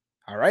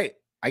All right.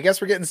 I guess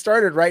we're getting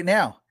started right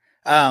now.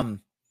 I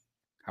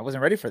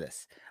wasn't ready for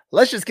this.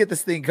 Let's just get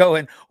this thing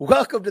going.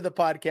 Welcome to the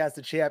Podcast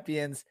of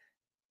Champions.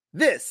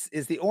 This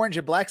is the Orange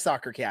and Black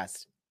Soccer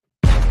Cast.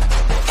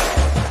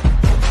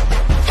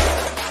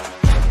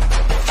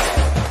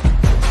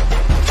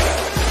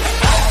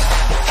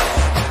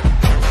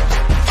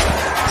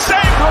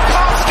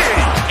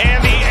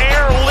 And the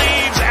air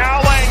leaves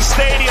Al Lang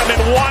Stadium in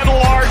one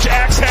large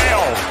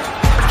exhale.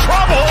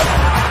 Trouble.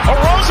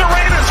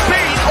 Arozarena's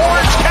beat.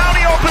 Orange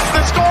County opens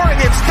the score,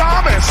 and it's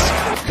Thomas.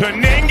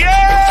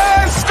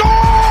 Kuninga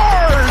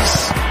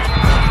scores!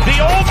 The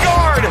old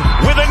guard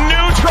with a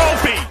new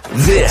trophy.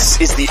 This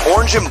is the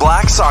Orange and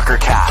Black Soccer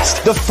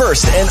Cast, the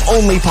first and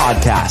only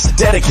podcast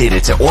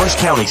dedicated to Orange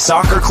County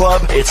Soccer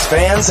Club, its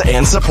fans,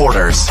 and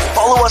supporters.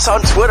 Follow us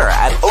on Twitter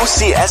at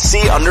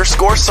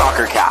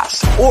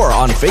OCSC_SoccerCast or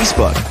on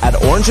Facebook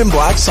at Orange and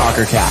Black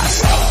Soccer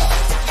Cast.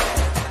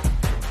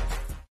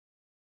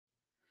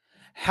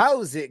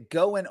 How's it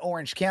going,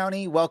 Orange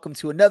County? Welcome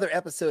to another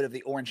episode of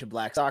the Orange and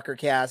Black Soccer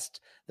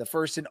Cast, the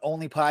first and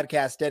only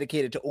podcast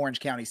dedicated to Orange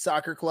County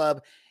Soccer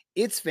Club,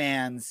 its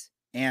fans,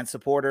 and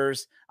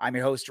supporters. I'm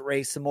your host,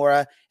 Ray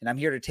Samora, and I'm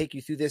here to take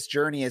you through this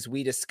journey as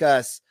we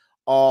discuss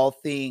all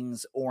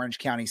things Orange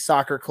County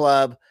Soccer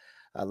Club.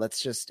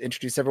 Let's just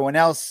introduce everyone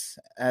else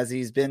as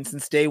he's been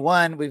since day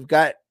one. We've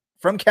got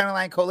from County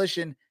Line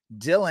Coalition,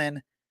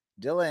 Dylan.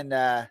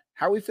 Dylan,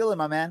 how are we feeling,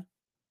 my man?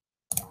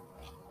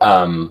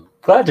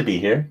 Glad to be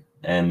here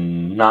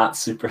and not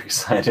super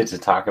excited to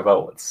talk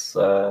about what's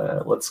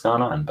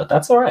gone on, but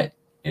that's all right.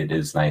 It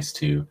is nice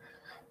to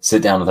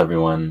sit down with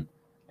everyone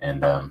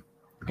and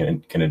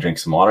gonna drink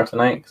some water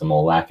tonight because I'm a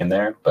little lacking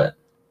there, but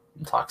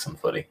talk some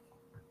footy.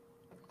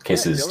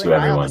 Kisses to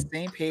everyone. On the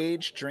same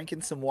page,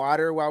 drinking some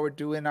water while we're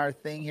doing our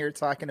thing here,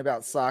 talking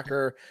about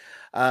soccer.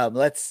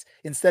 Let's,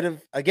 instead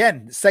of,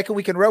 again, second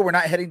week in a row, we're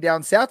not heading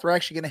down south. We're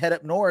actually going to head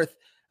up north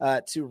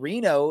to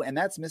Reno, and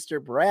that's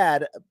Mr.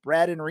 Brad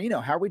in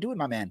Reno. How are we doing,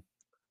 my man?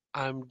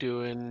 I'm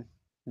doing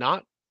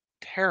not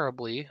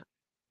terribly.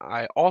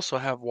 I also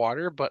have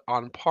water, but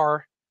on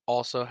par,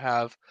 also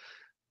have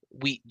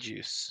wheat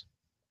juice.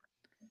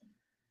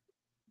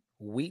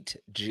 Wheat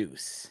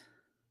juice.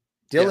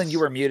 Dylan, yes. You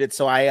were muted,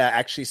 so I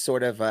actually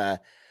sort of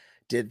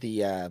did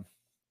the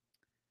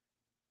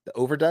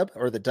overdub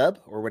or the dub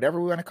or whatever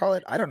we want to call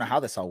it. I don't know how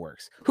this all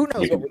works. Who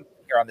knows what we're doing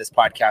here on this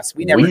podcast?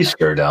 We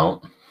sure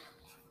don't.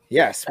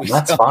 Yes,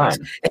 that's fine.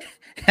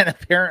 And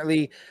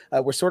apparently,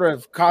 we're sort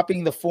of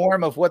copying the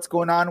form of what's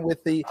going on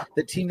with the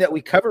team that we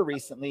cover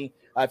recently.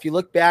 If you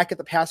look back at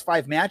the past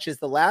 5 matches,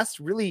 the last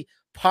really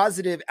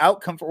positive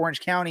outcome for Orange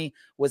County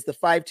was the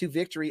 5-2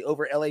 victory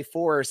over LA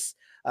Force.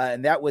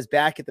 And that was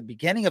back at the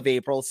beginning of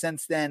April.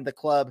 Since then, the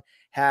club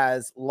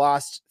has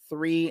lost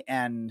 3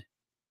 and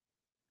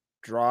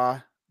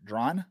drawn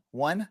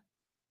 1.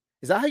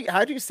 Is that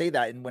how do you say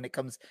that? And when it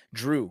comes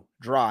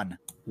drawn,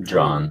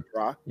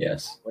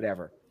 yes,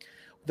 whatever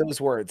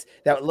those words.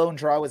 That lone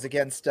draw was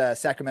against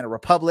Sacramento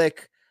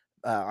Republic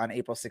on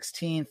April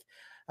 16th.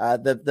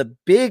 The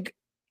big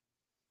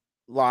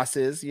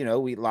losses,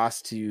 we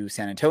lost to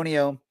San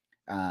Antonio,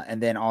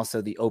 and then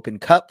also the Open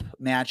Cup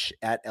match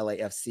at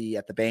LAFC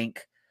at the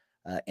Bank.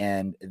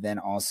 And then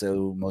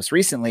also most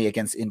recently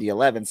against Indy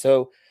 11.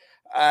 So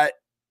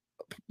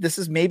this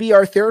is maybe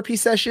our therapy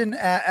session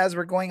as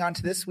we're going on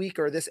to this week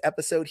or this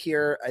episode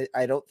here.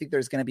 I don't think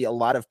there's going to be a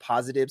lot of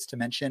positives to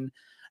mention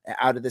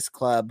out of this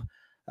club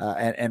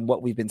and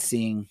what we've been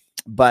seeing,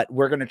 but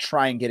we're going to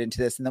try and get into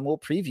this, and then we'll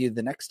preview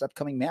the next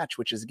upcoming match,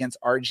 which is against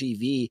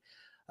RGV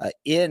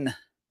in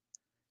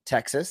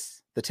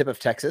Texas, the tip of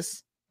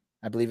Texas,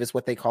 I believe is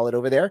what they call it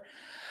over there.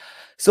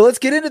 So let's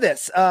get into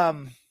this.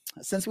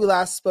 Since we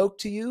last spoke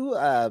to you,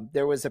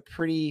 there was a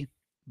pretty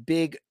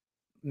big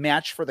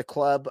match for the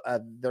club.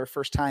 Their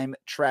first time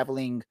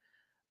traveling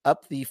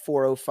up the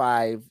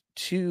 405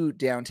 to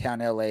downtown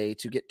LA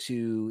to get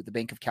to the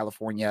Bank of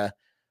California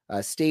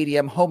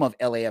Stadium, home of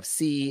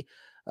LAFC.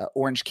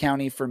 Orange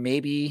County for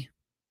maybe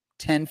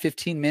 10,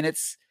 15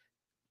 minutes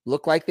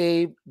looked like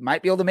they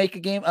might be able to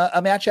make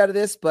a match out of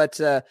this, but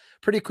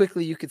pretty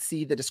quickly you could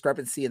see the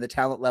discrepancy in the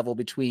talent level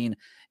between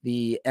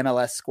the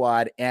MLS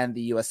squad and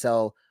the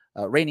USL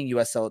reigning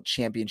USL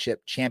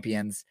championship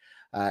champions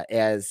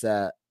as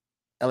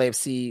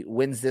LAFC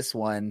wins this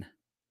one,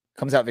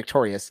 comes out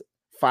victorious,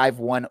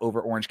 5-1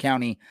 over Orange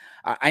County.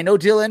 I know,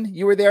 Dylan,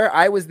 you were there.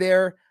 I was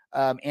there.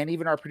 And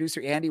even our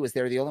producer, Andy, was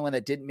there. The only one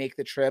that didn't make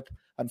the trip,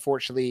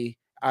 unfortunately,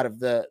 out of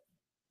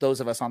those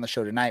of us on the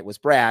show tonight was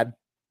Brad.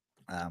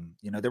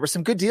 There were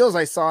some good deals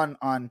I saw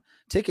on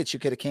tickets. You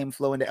could have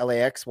flown into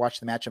LAX, watched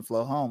the match and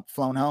flown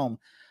home,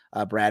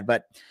 Brad.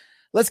 But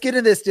let's get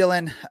into this,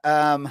 Dylan.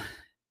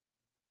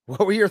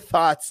 What were your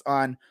thoughts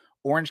on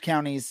Orange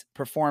County's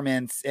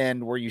performance,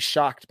 and were you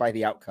shocked by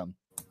the outcome?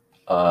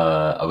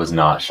 I was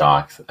not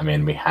shocked. I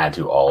mean, we had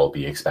to all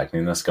be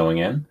expecting this going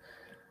in.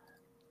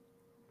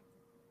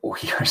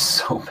 We are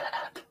so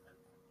bad.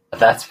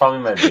 That's probably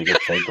my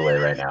biggest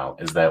takeaway right now,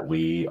 is that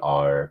we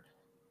are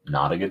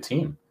not a good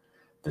team.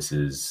 This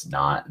is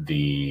not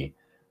the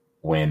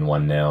win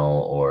 1-0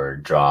 or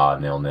draw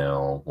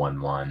 0-0,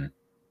 1-1,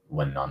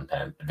 win on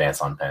pen,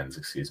 advance on pens,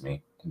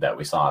 that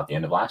we saw at the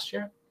end of last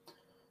year.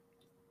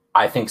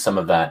 I think some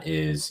of that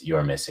is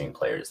you're missing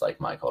players like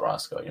Michael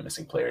Roscoe. You're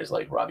missing players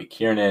like Robbie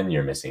Kiernan.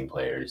 You're missing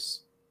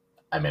players,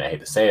 I mean, I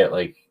hate to say it,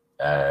 like,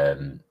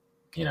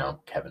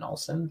 Kevin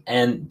Olsen.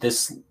 And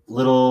this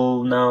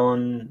little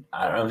known,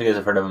 I don't know if you guys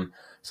have heard of him,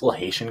 this little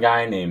Haitian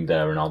guy named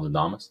Ronaldo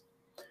Damas.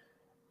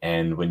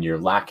 And when you're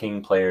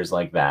lacking players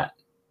like that,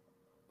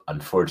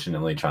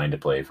 unfortunately, trying to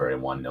play for a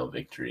 1-0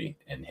 victory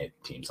and hit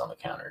teams on the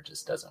counter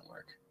just doesn't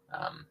work.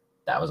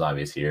 That was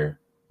obvious here.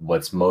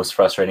 What's most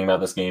frustrating about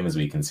this game is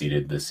we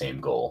conceded the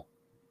same goal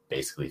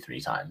basically 3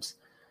 times.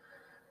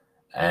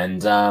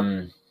 And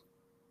Albie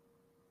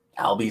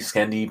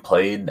Skendi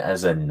played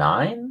as a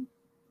 9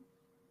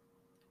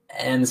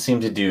 and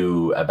seemed to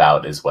do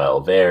about as well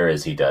there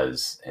as he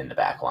does in the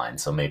back line.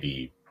 So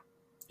maybe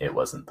it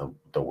wasn't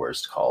the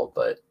worst call,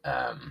 but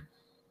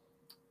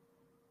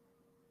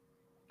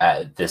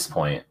at this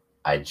point,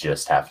 I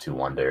just have to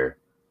wonder,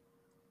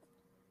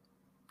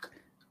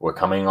 we're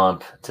coming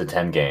up to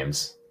 10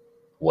 games.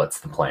 What's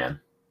the plan?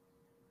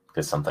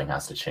 Because something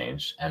has to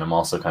change. And I'm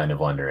also kind of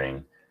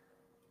wondering,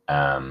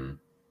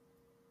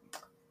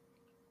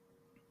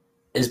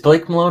 is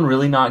Blake Malone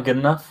really not good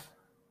enough?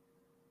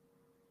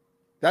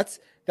 That's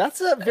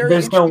a very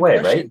There's no way,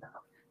 question.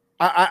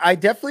 right? I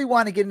definitely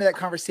want to get into that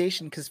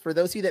conversation because for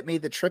those of you that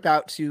made the trip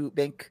out to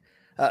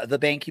the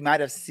bank, you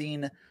might have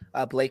seen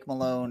Blake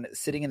Malone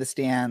sitting in the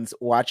stands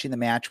watching the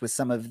match with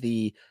some of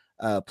the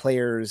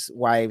players'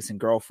 wives and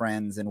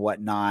girlfriends and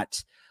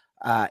whatnot.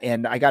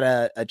 And I got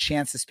a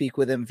chance to speak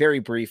with him very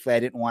briefly. I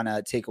didn't want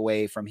to take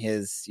away from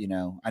his,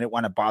 I didn't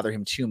want to bother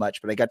him too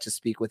much, but I got to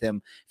speak with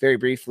him very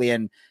briefly.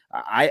 And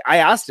I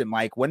asked him,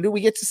 like, when do we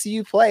get to see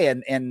you play?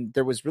 And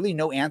there was really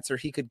no answer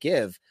he could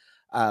give.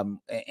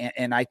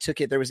 And I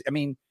took it.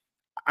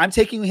 I'm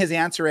taking his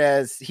answer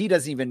as he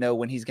doesn't even know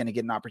when he's going to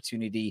get an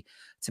opportunity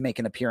to make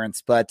an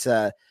appearance. But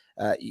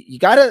you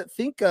got to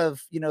think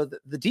of,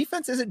 the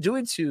defense isn't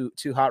doing too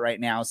hot right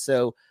now.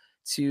 So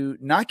to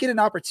not get an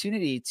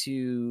opportunity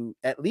to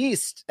at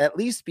least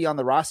be on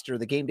the roster,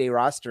 the game day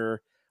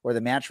roster or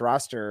the match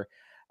roster,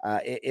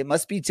 it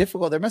must be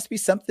difficult. There must be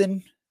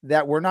something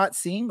that we're not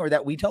seeing or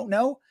that we don't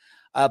know.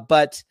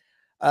 But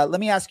let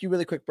me ask you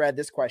really quick, Brad,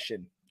 this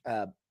question.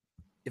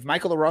 If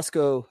Michael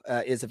Orozco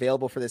is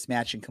available for this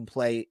match and can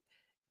play,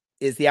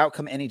 is the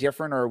outcome any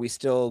different, or are we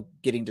still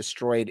getting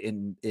destroyed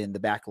in the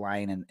back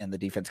line and the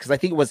defense? Because I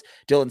think it was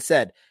Dylan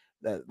said,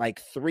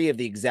 like 3 of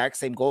the exact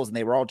same goals, and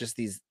they were all just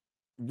these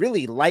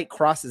really light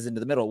crosses into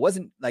the middle. It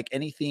wasn't like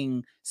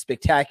anything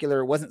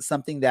spectacular. It wasn't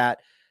something that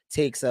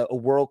takes a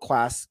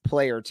world-class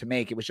player to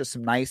make. It was just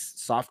some nice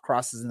soft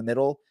crosses in the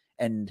middle,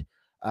 and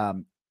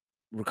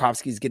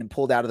Rutkowski's getting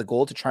pulled out of the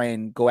goal to try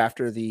and go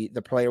after the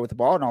player with the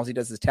ball, and all he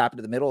does is tap it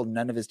to the middle, and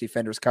none of his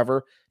defenders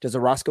cover. Does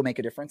Orozco make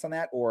a difference on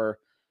that, or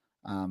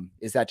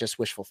is that just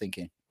wishful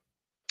thinking?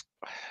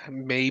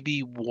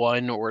 Maybe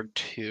 1 or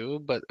 2,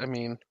 but I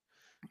mean,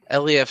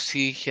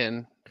 LAFC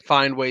can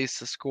find ways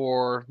to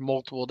score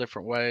multiple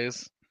different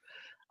ways.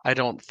 I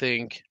don't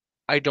think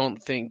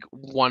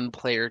one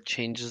player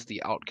changes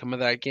the outcome of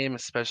that game,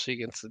 especially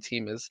against a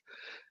team as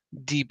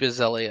deep as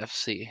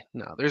LAFC.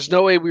 No, there's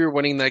no way we were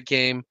winning that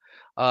game.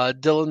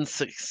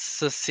 Dylan's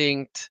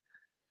succinct,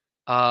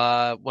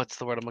 what's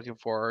the word I'm looking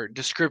for?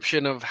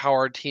 Description of how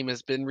our team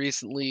has been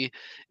recently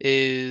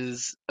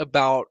is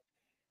about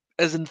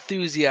as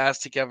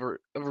enthusiastic of a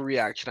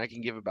reaction I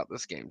can give about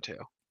this game too.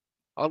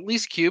 At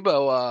least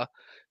Cubo,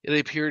 it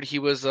appeared he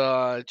was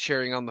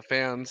cheering on the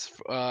fans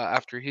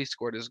after he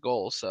scored his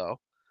goal. So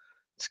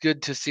it's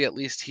good to see at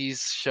least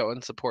he's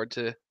showing support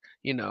to,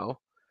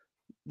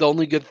 the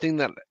only good thing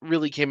that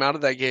really came out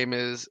of that game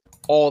is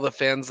all the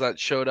fans that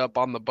showed up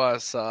on the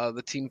bus.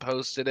 The team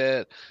posted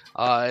it,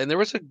 and there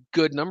was a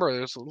good number.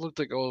 It looked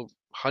like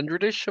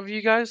 100-ish of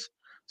you guys.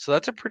 So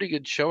that's a pretty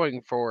good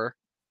showing for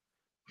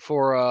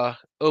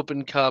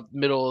Open Cup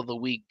middle of the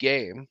week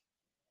game.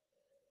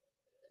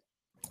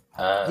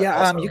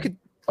 You could.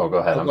 Oh, go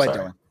ahead. I'm sorry.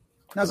 Dylan.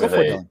 No, go for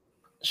it, Dylan.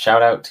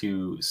 Shout out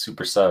to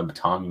super sub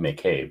Tommy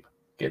McCabe.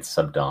 Gets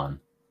subbed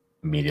on,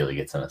 immediately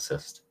gets an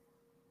assist.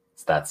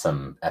 So that's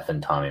some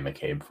effing Tommy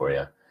McCabe for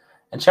you.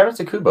 And shout out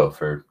to Kubo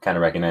for kind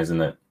of recognizing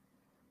that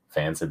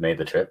fans had made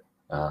the trip.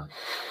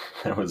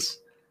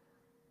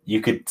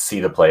 You could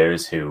see the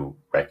players who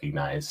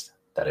recognized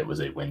that it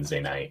was a Wednesday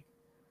night.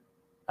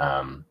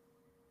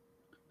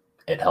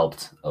 It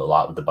helped a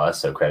lot with the bus,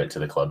 so credit to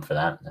the club for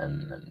that.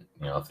 And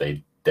if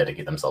they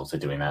dedicate themselves to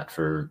doing that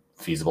for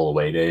feasible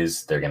away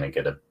days, they're going to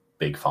get a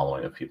big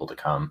following of people to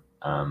come.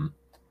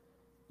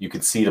 You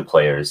could see the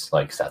players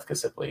like Seth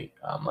Kasipli,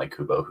 like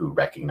Kubo, who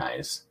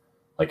recognize,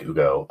 like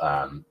Ugo,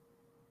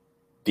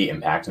 the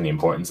impact and the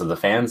importance of the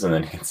fans, and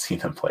then you can see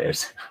the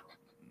players who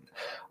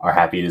are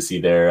happy to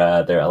see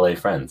their LA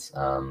friends,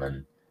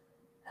 and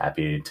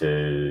happy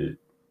to,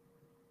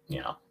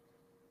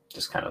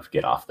 just kind of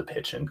get off the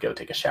pitch and go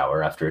take a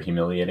shower after a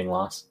humiliating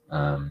loss.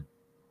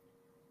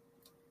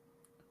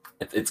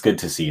 It's good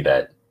to see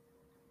that,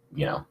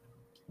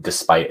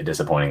 despite a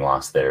disappointing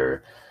loss,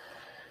 there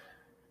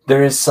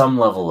is some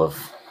level of,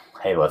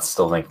 hey, let's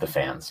still thank the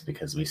fans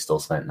because we still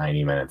spent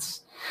 90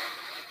 minutes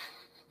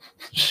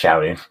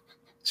shouting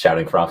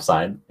for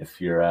offside if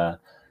you're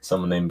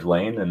someone named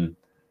Lane, and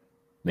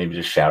maybe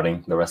just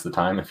shouting the rest of the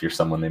time if you're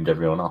someone named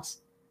everyone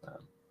else.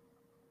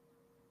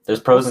 There's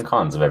pros and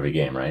cons of every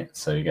game, right?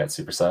 So you got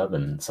super sub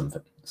and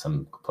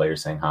some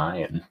players saying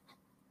hi, and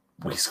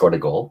we scored a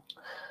goal.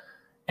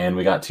 And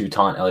we got to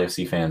taunt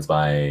LAFC fans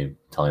by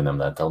telling them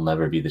that they'll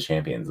never be the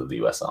champions of the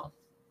USL.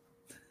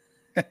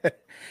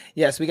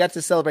 Yes, we got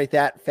to celebrate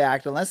that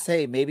fact. Unless,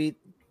 hey, maybe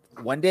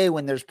one day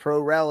when there's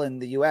pro rel in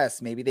the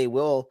US, maybe they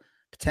will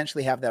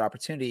potentially have that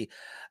opportunity.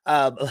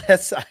 I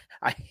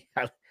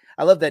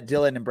love that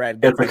Dylan and Brad.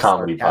 It's a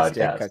comedy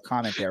podcast.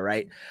 Comment there,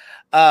 right?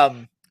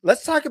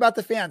 Let's talk about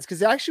the fans,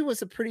 because it actually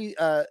was a pretty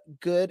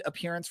good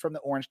appearance from the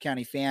Orange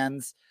County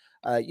fans.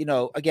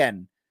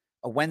 Again,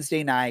 a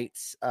Wednesday night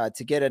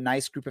to get a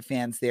nice group of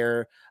fans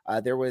there.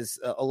 There was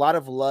a lot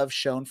of love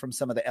shown from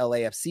some of the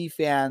LAFC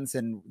fans,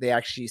 and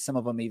some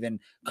of them even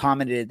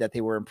commented that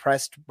they were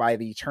impressed by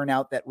the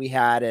turnout that we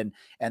had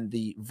and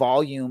the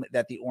volume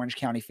that the Orange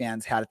County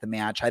fans had at the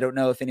match. I don't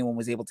know if anyone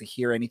was able to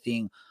hear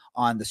anything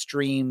on the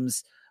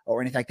streams or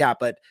anything like that,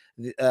 but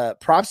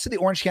props to the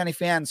Orange County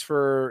fans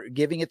for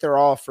giving it their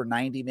all for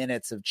 90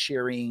 minutes of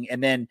cheering.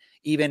 And then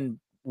even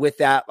with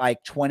that,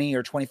 like 20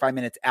 or 25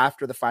 minutes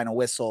after the final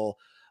whistle,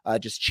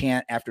 just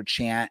chant after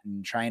chant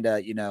and trying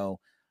to,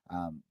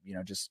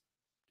 just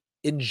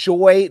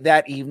enjoy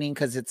that evening.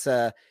 Cause it's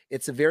a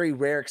very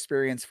rare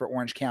experience for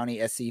Orange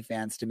County SC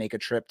fans to make a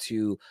trip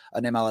to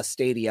an MLS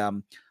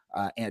stadium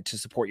and to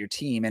support your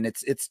team. And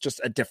it's just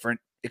a different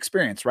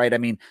experience, right? I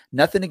mean,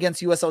 nothing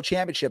against USL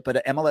Championship, but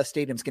an MLS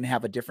stadium's going to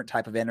have a different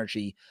type of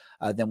energy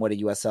than what a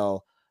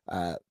USL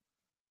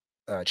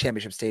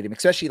Championship stadium,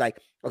 especially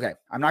okay,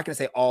 I'm not going to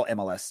say all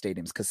MLS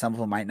stadiums because some of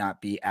them might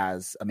not be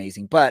as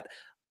amazing, but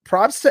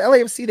props to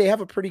LAFC. They have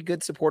a pretty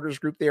good supporters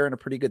group there and a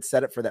pretty good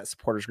setup for that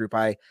supporters group.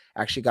 I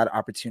actually got an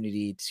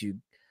opportunity to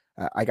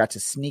I got to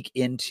sneak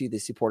into the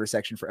supporter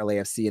section for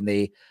LAFC, and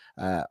they,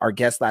 our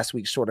guest last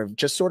week sort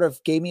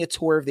of gave me a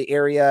tour of the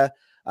area,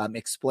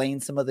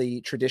 explained some of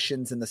the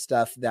traditions and the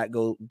stuff that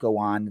go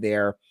on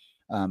there.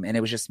 And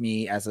it was just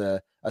me as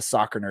a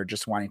soccer nerd,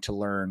 just wanting to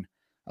learn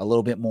a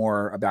little bit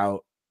more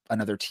about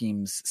another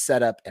team's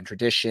setup and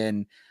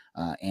tradition.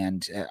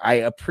 And I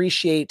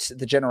appreciate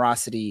the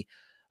generosity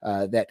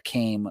that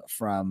came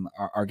from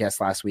our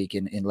guest last week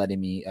in letting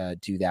me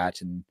do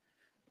that. And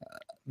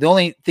the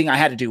only thing I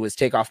had to do was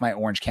take off my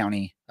Orange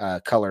County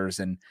colors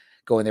and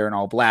go in there in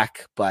all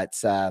black. But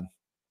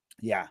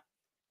yeah,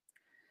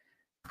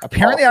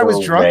 apparently I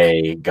was drunk.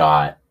 Ray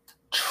got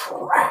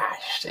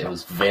trashed. It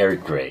was very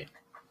great.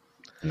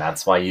 And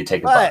that's why you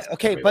take a bus.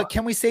 Okay, but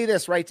can we say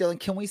this, right, Dylan?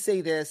 Can we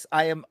say this?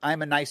 I'm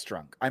a nice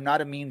drunk. I'm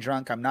not a mean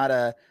drunk. I'm not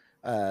an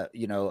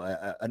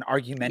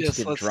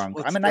argumentative drunk.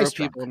 I'm a nice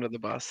drunk. People under the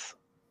bus.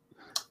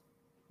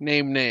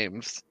 Name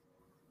names.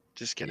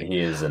 Just kidding. He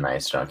is a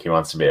nice drunk. He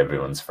wants to be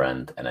everyone's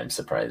friend, and I'm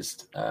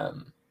surprised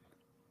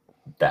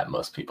that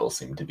most people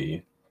seem to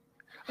be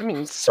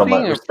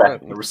somewhat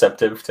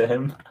receptive to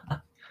him.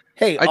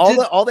 Hey,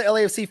 all the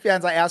LAFC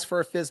fans, I asked for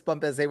a fist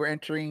bump as they were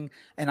entering,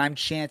 and I'm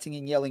chanting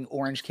and yelling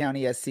Orange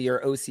County SC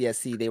or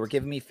OCSC. They were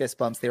giving me fist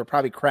bumps. They were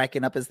probably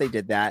cracking up as they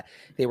did that.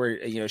 They were,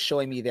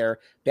 showing me their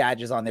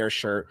badges on their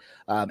shirt.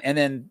 And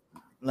then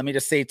let me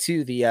just say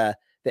too, the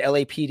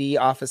LAPD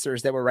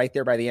officers that were right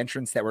there by the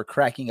entrance that were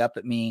cracking up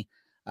at me,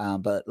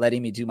 but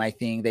letting me do my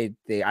thing.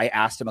 I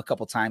asked them a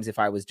couple times if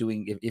I was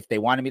doing, if they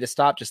wanted me to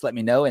stop, just let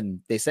me know.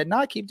 And they said,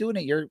 no, keep doing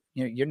it.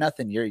 You're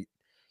nothing. You're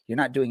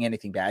not doing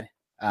anything bad.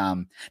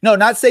 No,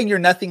 not saying you're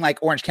nothing like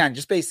Orange County,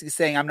 just basically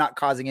saying I'm not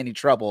causing any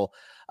trouble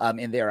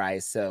in their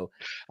eyes. So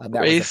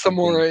Ray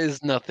Samora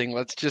is nothing.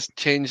 Let's just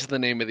change the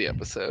name of the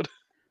episode.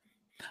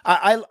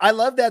 I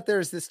love that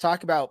there's this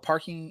talk about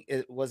parking.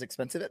 It was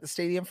expensive at the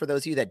stadium. For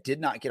those of you that did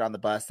not get on the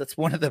bus, that's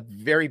one of the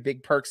very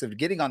big perks of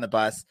getting on the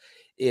bus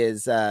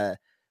is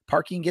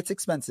parking gets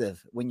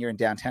expensive when you're in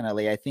downtown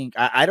LA. I think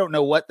I don't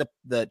know what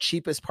the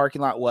cheapest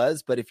parking lot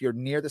was, but if you're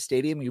near the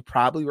stadium, you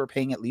probably were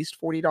paying at least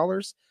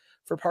 $40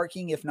 for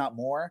parking, if not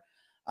more.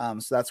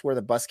 So that's where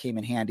the bus came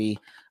in handy.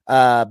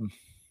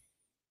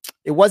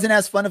 It wasn't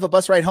as fun of a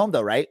bus ride home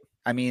though, right?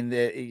 I mean,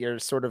 you're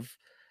sort of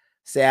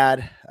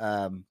sad,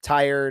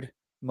 tired.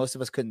 Most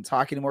of us couldn't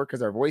talk anymore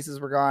because our voices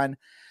were gone.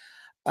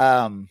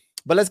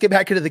 But let's get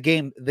back into the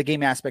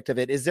game aspect of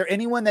it. Is there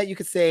anyone that you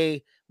could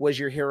say was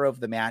your hero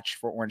of the match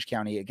for Orange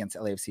County against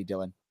LAFC,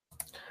 Dylan?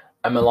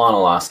 I'm Milan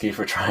Olaski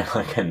for trying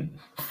like a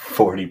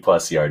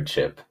 40+ yard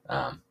chip.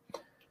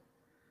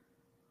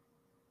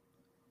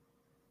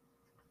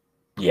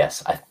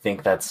 Yes, I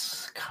think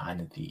that's kind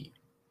of the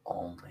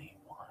only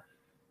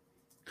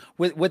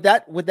one. Would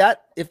that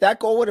if that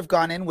goal would have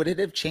gone in, would it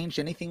have changed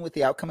anything with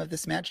the outcome of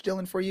this match,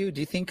 Dylan, for you? Do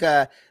you think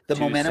the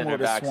momentum would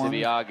have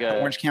swung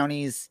Orange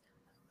County's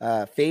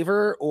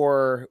favor,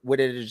 or would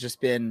it have just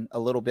been a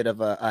little bit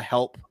of a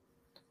help?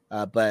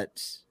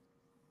 But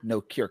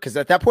no cure, because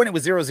at that point it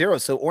was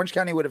 0-0. So Orange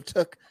County would have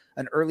took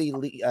an early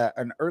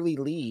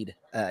lead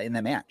in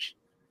the match.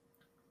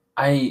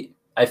 I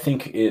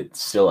think it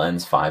still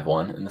ends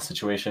 5-1 in the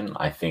situation.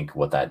 I think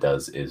what that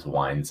does is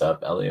winds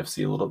up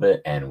LAFC a little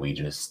bit, and we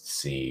just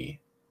see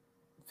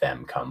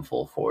them come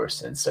full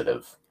force instead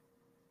of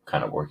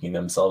kind of working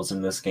themselves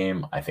in this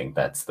game. I think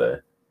that's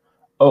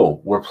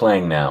we're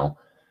playing now,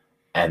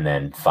 and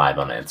then 5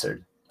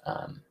 unanswered.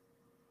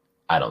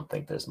 I don't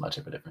think there's much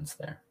of a difference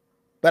there.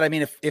 But I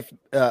mean, if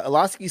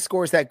Alosky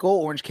scores that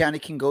goal, Orange County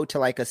can go to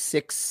like a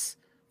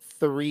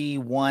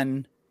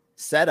 6-3-1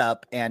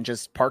 setup and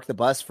just park the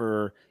bus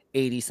for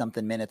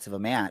 80-something minutes of a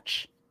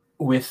match.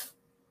 With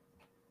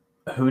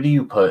who do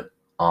you put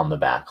on the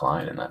back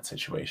line in that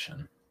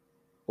situation?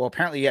 Well,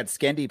 apparently you had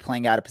Skendi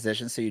playing out of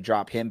position, so you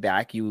drop him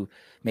back. You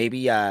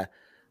maybe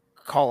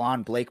call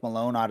on Blake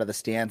Malone out of the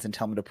stands and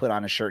tell him to put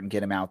on a shirt and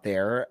get him out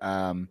there.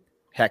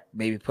 Heck,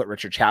 maybe put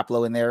Richard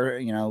Chaplow in there,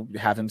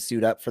 have him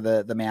suit up for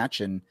the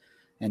match and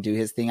do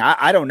his thing.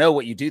 I don't know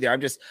what you do there.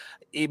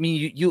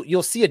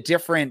 You'll see a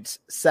different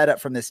setup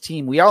from this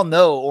team. We all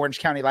know Orange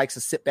County likes to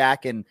sit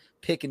back and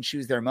pick and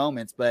choose their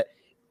moments, but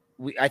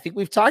I think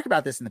we've talked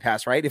about this in the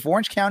past, right? If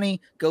Orange County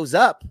goes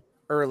up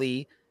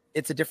early,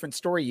 it's a different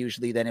story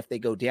usually than if they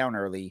go down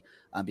early,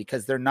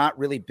 because they're not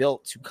really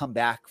built to come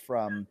back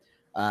from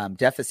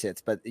deficits.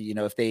 But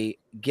if they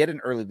get an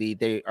early lead,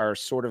 they are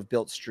sort of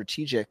built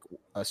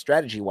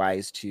strategy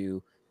wise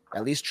to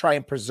at least try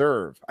and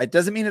preserve. It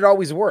doesn't mean it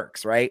always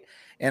works, right?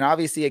 And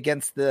obviously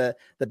against the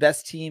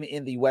best team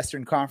in the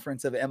Western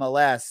Conference of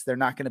MLS, they're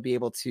not going to be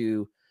able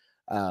to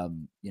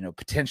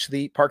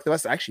potentially park the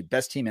bus. Actually,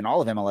 best team in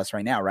all of MLS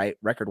right now, right?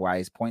 Record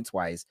wise, points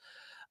wise.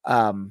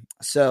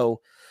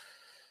 So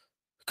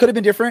could have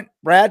been different.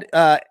 Brad,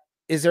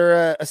 is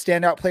there a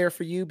standout player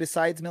for you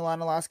besides Milan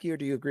Alosky, or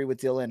do you agree with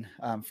Dylan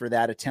for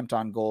that attempt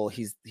on goal?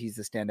 He's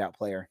the standout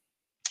player.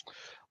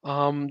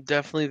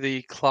 Definitely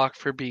the clock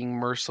for being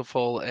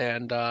merciful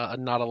and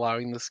not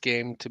allowing this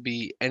game to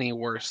be any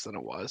worse than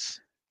it was.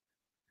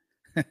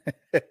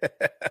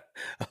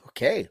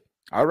 Okay.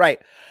 All right.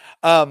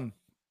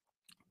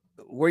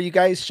 Were you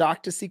guys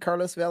shocked to see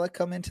Carlos Vela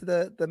come into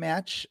the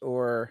match,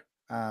 or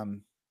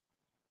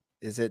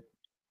is it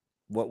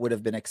what would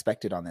have been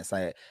expected on this?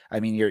 I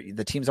mean,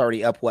 the team's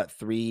already up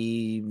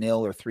 3-0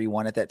 or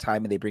 3-1 at that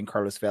time, and they bring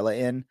Carlos Vela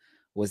in.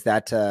 Was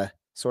that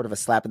sort of a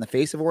slap in the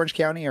face of Orange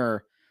County,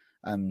 or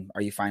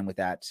are you fine with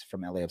that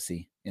from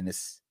LAFC in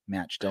this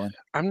match, Dylan?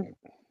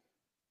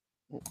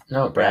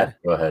 No, Brad,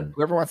 go ahead.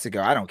 Whoever wants to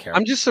go, I don't care.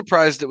 I'm just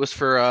surprised it was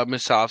for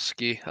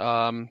Misovsky.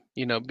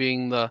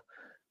 Being the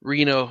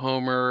Reno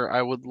homer,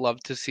 I would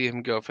love to see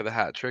him go for the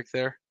hat trick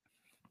there.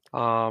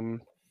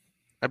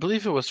 I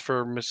believe it was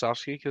for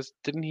Misovsky, because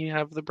didn't he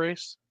have the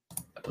brace?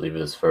 I believe it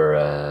was for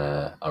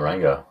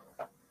Arango,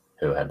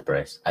 who had the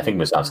brace. I think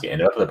Misovsky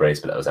ended up with the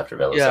brace, but that was after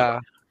Vela. Yeah.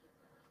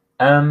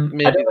 I don't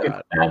think it's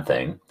a bad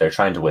thing. They're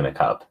trying to win a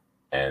cup,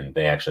 and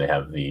they actually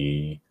have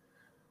the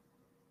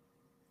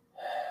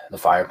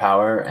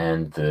firepower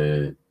and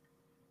the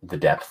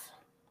depth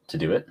to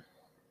do it.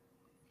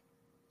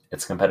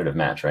 It's a competitive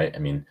match, right? I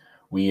mean,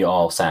 we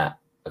all sat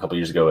a couple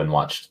years ago and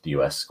watched the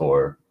U.S.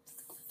 score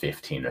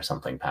 15 or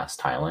something past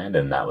Thailand,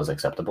 and that was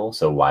acceptable.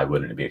 So why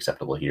wouldn't it be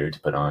acceptable here to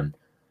put on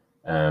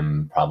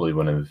probably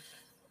one of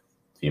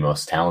the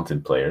most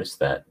talented players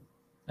that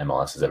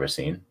MLS has ever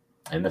seen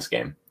in this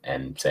game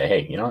and say,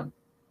 hey, you know what?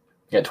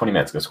 You got 20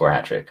 minutes, go score a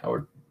hat trick,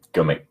 or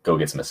go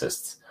get some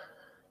assists.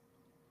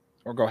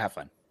 Or go have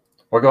fun.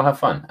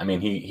 I mean,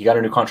 he got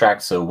a new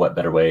contract, so what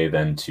better way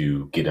than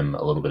to get him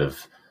a little bit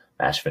of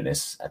match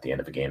fitness at the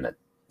end of a game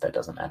that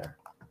doesn't matter.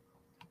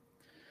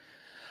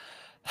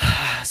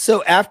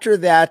 So after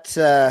that,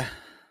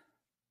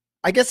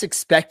 I guess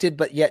expected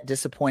but yet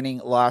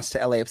disappointing loss to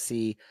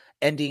LAFC,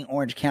 ending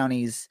Orange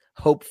County's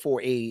hope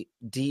for a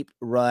deep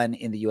run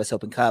in the U.S.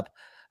 Open Cup,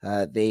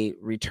 they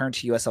returned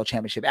to USL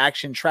Championship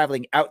action,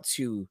 traveling out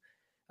to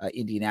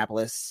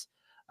Indianapolis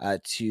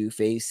to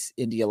face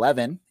Indy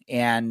 11,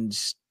 and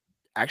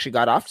actually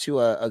got off to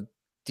a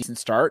decent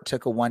start,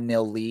 took a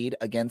 1-0 lead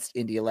against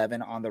Indy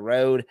 11 on the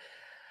road.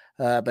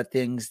 But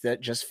things that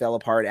just fell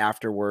apart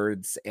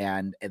afterwards,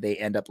 and they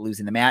end up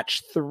losing the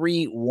match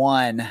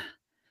 3-1.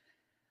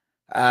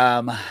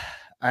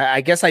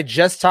 I guess I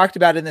just talked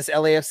about in this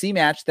LAFC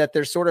match that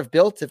they're sort of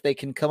built. If they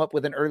can come up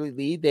with an early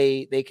lead,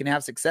 they can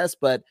have success.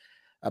 But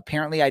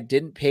apparently I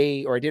didn't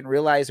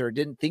realize or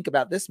didn't think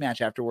about this match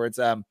afterwards.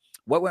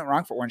 What went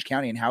wrong for Orange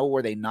County, and how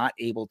were they not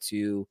able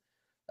to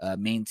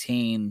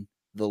maintain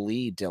the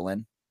lead,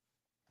 Dylan?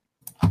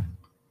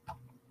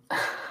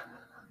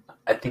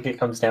 I think it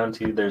comes down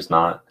to there's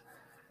not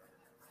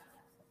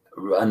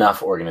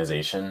enough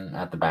organization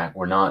at the back.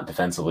 We're not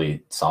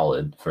defensively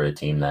solid for a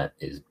team that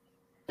is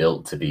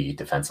built to be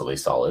defensively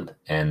solid.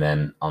 And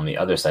then on the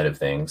other side of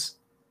things,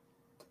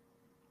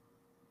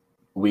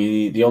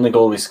 the only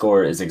goal we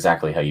score is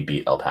exactly how you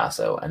beat El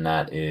Paso, and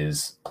that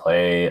is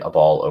play a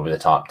ball over the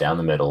top, down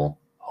the middle,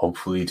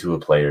 hopefully to a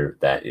player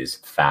that is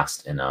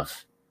fast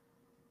enough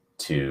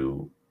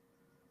to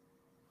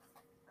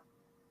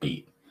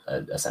beat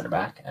a center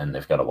back, and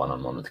they've got a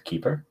one-on-one with the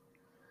keeper.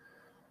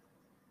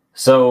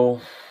 So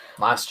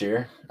last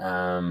year,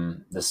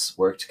 this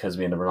worked because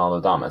we had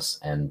Ronaldo Damas,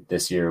 and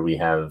this year we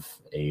have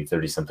a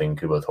 30-something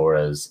Kubo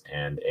Torres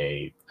and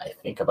I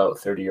think about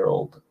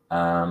 30-year-old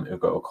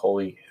Ugo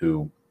Okoli,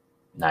 who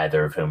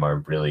neither of whom are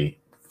really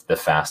the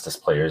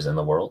fastest players in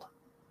the world.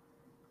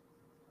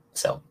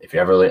 So if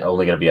you're ever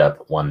only going to be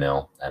up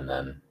 1-0 and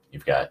then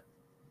you've got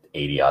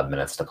 80-odd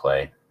minutes to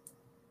play,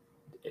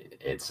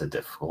 it's a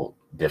difficult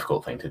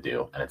thing to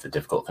do, and it's a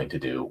difficult thing to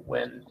do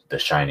when the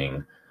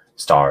shining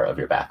star of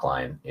your back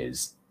line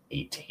is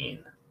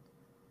 18.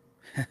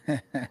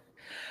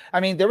 I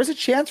mean, there was a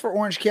chance for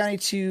Orange County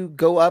to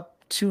go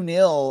up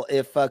 2-0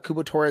 if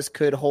Kubo Torres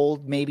could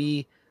hold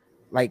maybe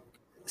like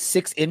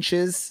 6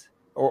 inches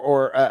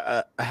or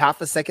a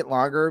half a second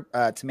longer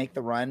to make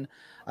the run,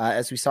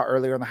 as we saw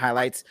earlier in the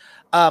highlights.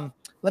 Let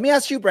me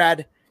ask you,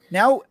 Brad.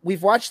 Now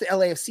we've watched the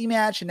LAFC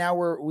match, and now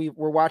we're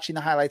watching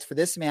the highlights for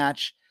this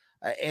match,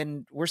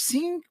 and we're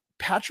seeing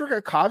Patrick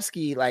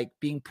Rakowski like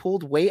being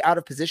pulled way out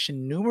of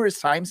position numerous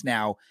times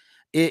now.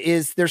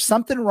 Is there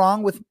something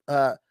wrong with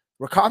Patrick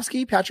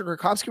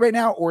Rakowski right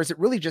now, or is it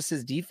really just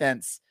his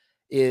defense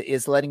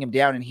is letting him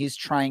down and he's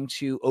trying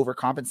to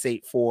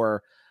overcompensate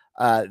for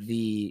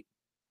the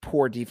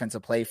poor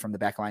defensive play from the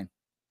back line?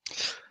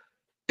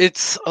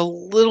 It's a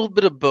little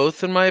bit of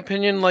both, in my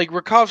opinion. Like,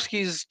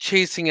 Rakowski's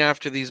chasing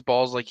after these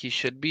balls like he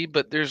should be,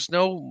 but there's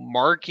no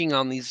marking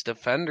on these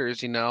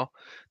defenders, you know?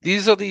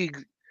 These are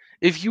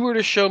if you were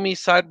to show me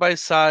side by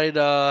side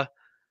the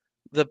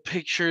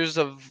pictures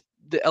of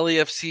the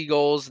LAFC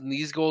goals and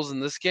these goals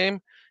in this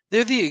game,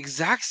 they're the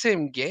exact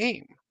same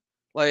game.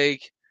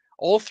 Like,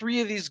 all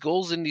 3 of these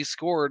goals Indy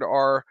scored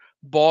are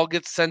ball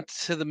gets sent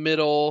to the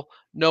middle,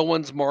 no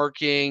one's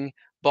marking,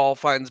 ball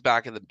finds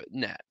back of the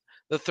net.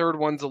 The third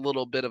one's a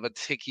little bit of a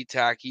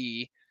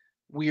ticky-tacky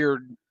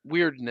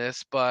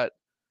weirdness, but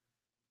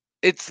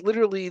it's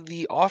literally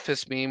the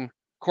Office meme.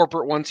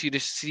 Corporate wants you to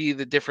see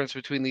the difference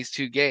between these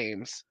 2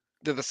 games.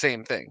 They're the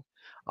same thing.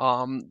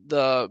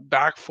 The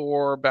back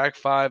 4, back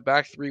 5,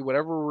 back 3,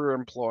 whatever we're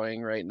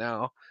employing right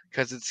now,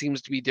 because it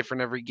seems to be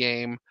different every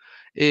game,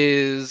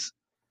 is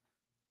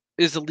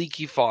a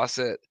leaky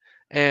faucet,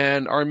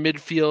 and our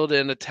midfield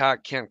and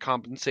attack can't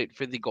compensate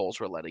for the goals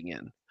we're letting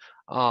in.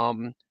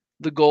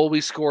 The goal we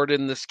scored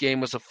in this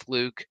game was a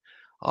fluke.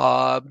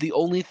 The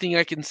only thing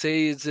I can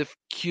say is if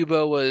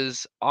Kubo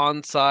was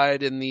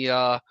onside in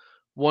the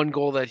one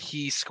goal that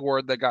he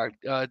scored that got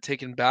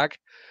taken back,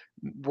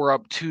 we're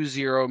up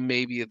 2-0.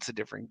 Maybe it's a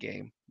different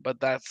game, but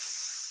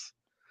that's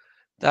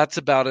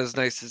about as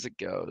nice as it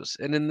goes.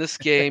 And in this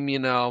game, you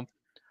know,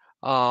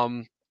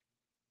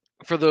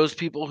 for those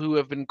people who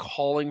have been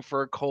calling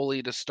for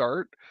Okoli to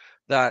start,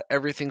 that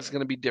everything's going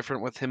to be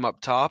different with him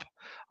up top,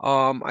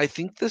 I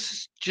think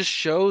this just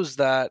shows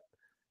that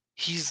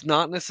he's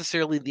not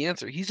necessarily the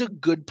answer. He's a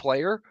good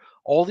player.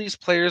 All these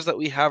players that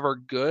we have are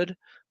good,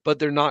 but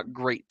they're not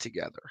great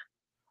together.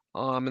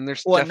 And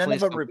there's definitely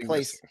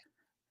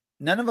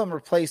none of them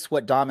replace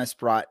what Damas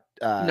brought.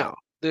 No,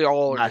 they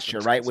all last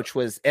year, right? Which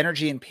was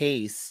energy and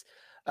pace,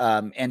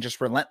 and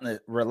just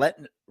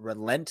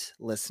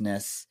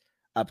relentlessness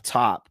up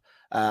top.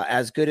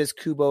 As good as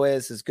Kubo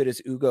is, as good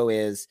as Ugo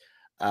is,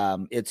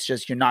 it's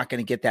just you're not going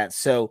to get that.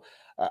 So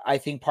I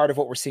think part of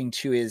what we're seeing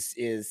too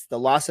is the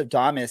loss of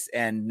Damas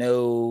and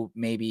no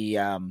maybe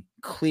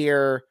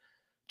clear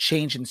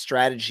change in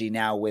strategy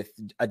now with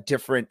a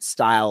different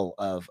style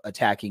of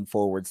attacking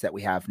forwards that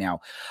we have now.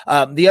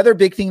 The other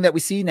big thing that we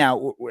see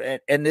now,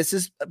 and this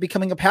is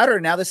becoming a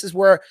pattern now, this is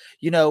where,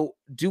 you know,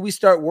 do we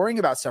start worrying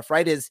about stuff,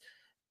 right? Is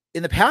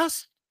in the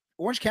past,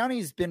 Orange County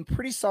has been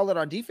pretty solid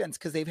on defense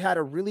because they've had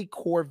a really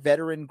core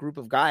veteran group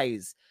of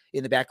guys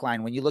in the back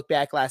line. When you look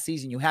back last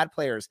season, you had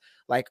players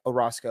like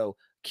Orozco,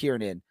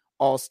 Kiernan,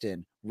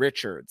 Alston,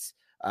 Richards,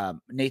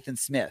 Nathan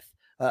Smith,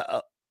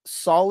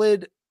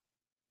 solid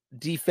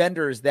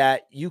defenders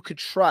that you could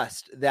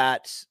trust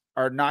that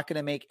are not going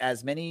to make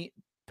as many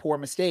poor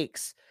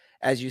mistakes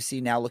as you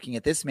see now looking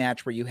at this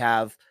match where you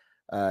have,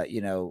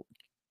 you know,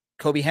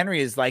 Kobe Henry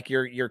is like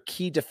your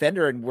key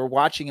defender, and we're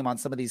watching him on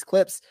some of these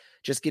clips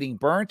just getting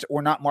burnt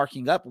or not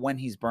marking up when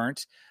he's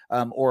burnt,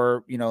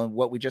 or, you know,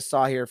 what we just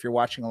saw here, if you're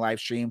watching a live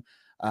stream,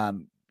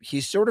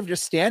 he's sort of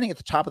just standing at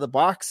the top of the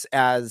box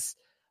as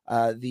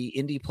the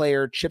Indy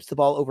player chips the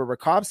ball over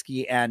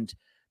Rakowski. And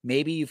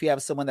maybe if you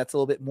have someone that's a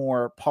little bit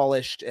more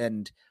polished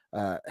and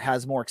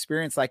has more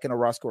experience, like an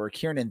Orozco or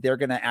Kiernan, they're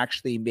going to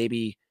actually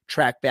maybe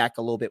track back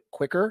a little bit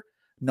quicker,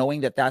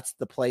 knowing that that's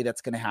the play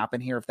that's going to happen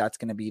here, if that's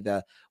going to be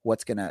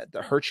what's going to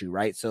hurt you,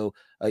 right? So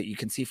you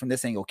can see from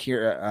this angle,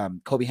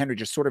 Kobe Henry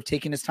just sort of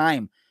taking his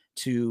time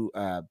to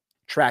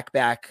track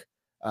back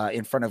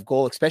in front of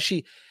goal,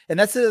 especially. And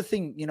that's the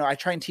thing, you know, I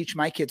try and teach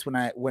my kids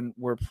when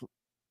we're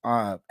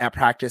at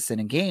practice and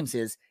in games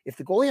is if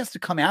the goalie has to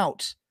come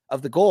out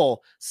of the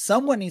goal,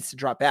 someone needs to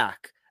drop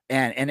back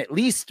and at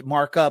least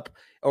mark up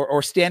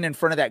or stand in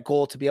front of that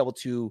goal to be able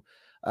to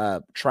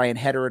try and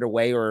header it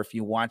away. Or if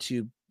you want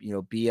to, you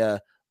know, be a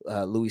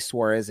Luis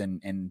Suarez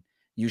and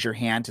use your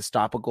hand to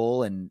stop a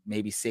goal and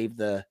maybe save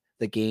the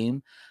the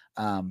game.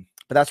 But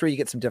that's where you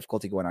get some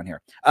difficulty going on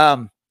here.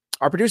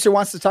 Our producer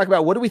wants to talk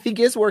about what do we think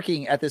is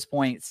working at this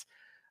point.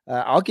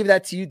 I'll give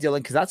that to you, Dylan,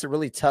 because that's a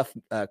really tough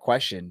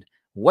question.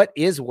 What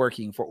is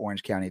working for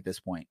Orange County at this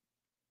point?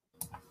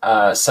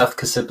 Seth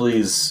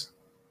Kasipli's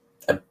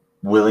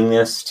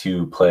willingness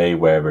to play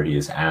wherever he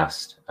is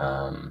asked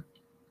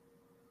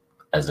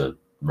as a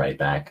right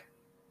back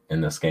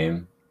in this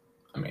game.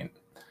 I mean,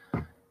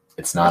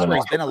 it's not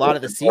he's been a lot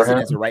of the season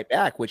as a right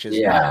back, which is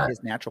not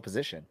his natural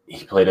position.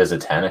 He played as a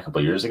 10 a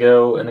couple years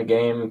ago in a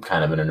game,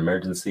 kind of in an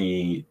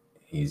emergency.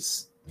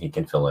 He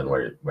can fill in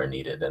where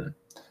needed, and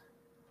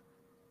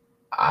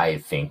I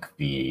think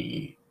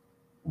the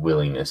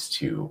willingness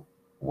to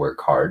work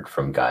hard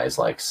from guys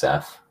like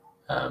Seth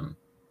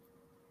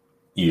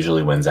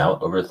usually wins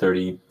out over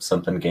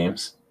 30-something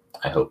games.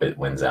 I hope it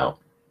wins out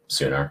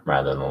sooner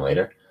rather than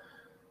later.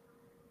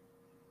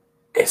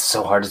 It's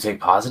so hard to take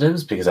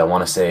positives because I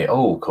want to say,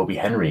 oh, Kobe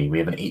Henry, we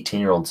have an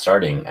 18-year-old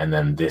starting, and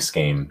then this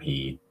game,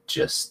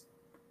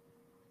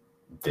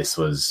 this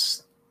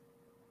was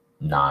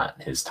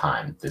not his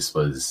time. This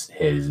was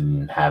his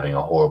having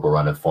a horrible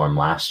run of form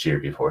last year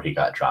before he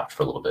got dropped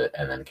for a little bit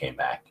and then came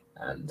back.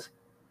 And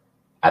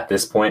at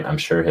this point, I'm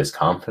sure his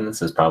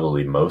confidence is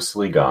probably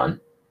mostly gone,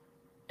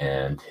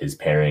 and his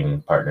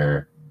pairing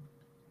partner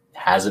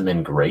hasn't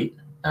been great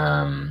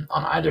on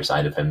either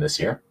side of him this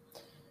year.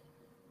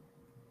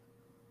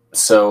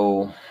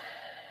 So,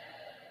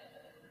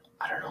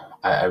 I don't know.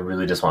 I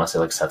really just want to say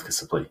like Seth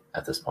Kasipli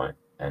at this point,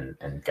 and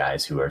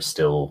guys who are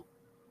still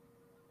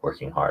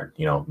working hard.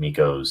 You know,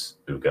 Mikos,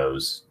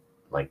 Ugo's,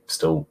 like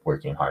still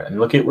working hard. I mean,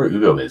 look at where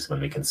Ugo is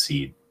when we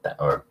concede that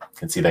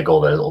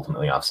goal that is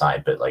ultimately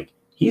offside. But like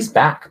he's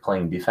back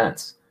playing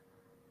defense,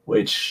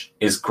 which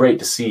is great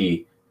to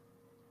see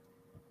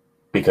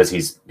because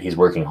he's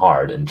working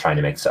hard and trying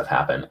to make stuff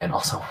happen, and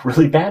also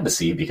really bad to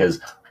see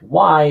because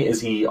why is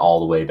he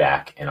all the way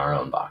back in our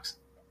own box?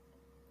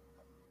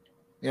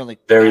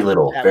 Very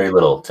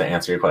little to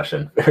answer your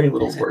question. Very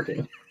little is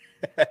working.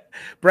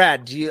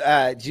 Brad, do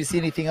you see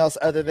anything else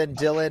other than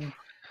Dylan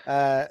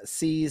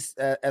sees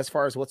as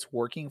far as what's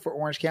working for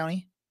Orange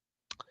County?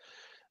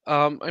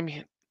 I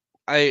mean,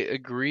 I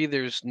agree.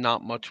 There's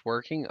not much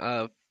working.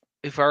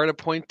 If I were to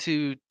point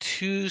to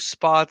two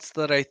spots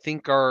that I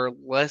think are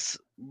less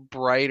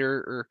brighter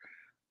or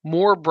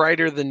more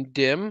brighter than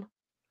dim,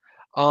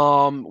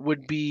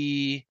 would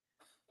be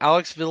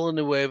Alex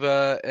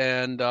Villanueva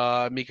and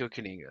Miko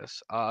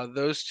Kanigas.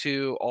 Those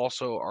two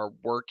also are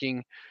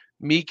working.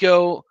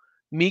 Miko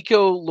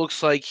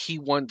looks like he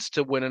wants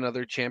to win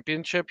another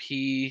championship.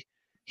 He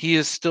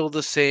is still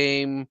the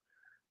same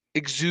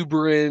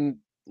exuberant,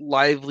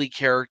 lively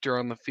character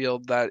on the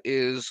field that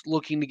is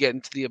looking to get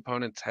into the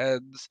opponent's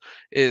heads,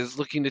 is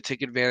looking to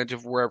take advantage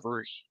of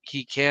wherever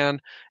he can,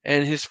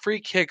 and his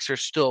free kicks are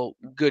still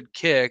good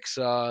kicks.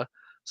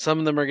 Some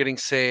of them are getting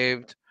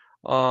saved,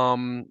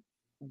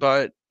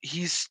 but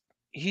he's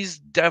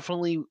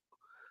definitely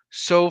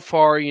so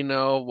far.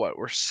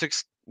 We're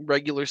 6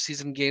 regular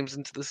season games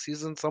into the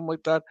season, something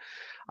like that.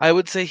 I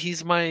would say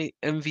he's my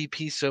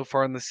MVP so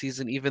far in the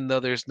season, even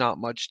though there's not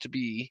much to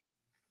be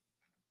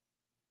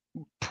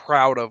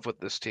proud of with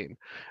this team.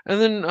 And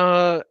then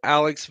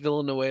Alex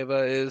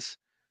Villanueva is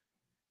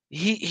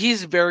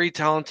he's very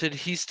talented.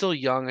 He's still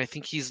young. I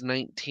think he's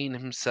 19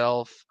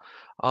 himself.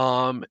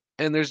 And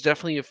there's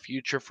definitely a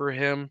future for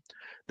him.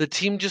 The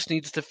team just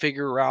needs to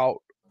figure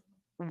out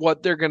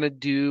what they're going to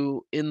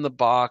do in the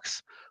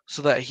box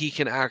so that he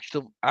can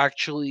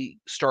actually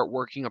start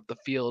working up the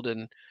field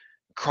and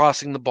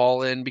crossing the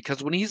ball in,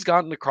 because when he's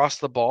gotten across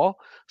the ball,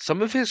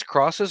 some of his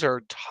crosses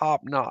are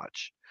top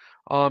notch.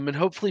 And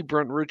hopefully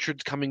Brent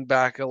Richards coming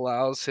back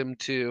allows him,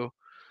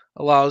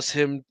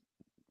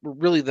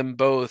 really them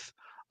both,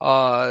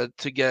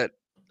 to get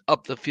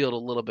up the field a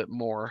little bit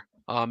more,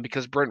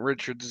 because Brent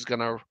Richards is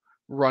going to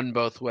run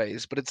both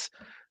ways. But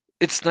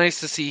it's nice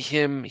to see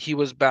him. He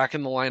was back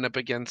in the lineup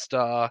against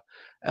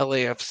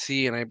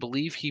LAFC, and I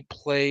believe he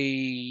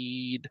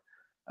played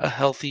a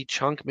healthy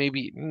chunk,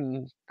 maybe.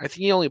 I think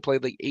he only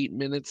played like 8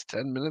 minutes,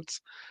 10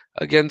 minutes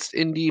against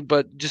Indy,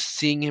 but just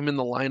seeing him in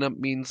the lineup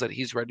means that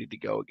he's ready to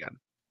go again.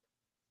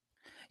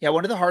 Yeah,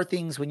 one of the hard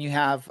things when you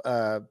have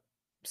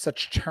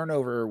such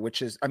turnover,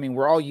 which is, I mean,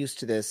 we're all used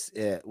to this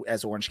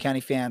as Orange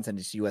County fans and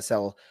as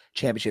USL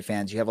Championship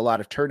fans. You have a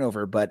lot of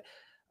turnover, but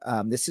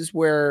this is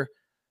where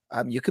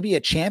you could be a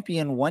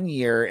champion one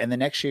year and the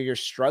next year you're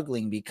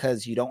struggling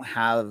because you don't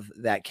have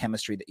that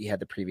chemistry that you had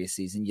the previous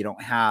season. You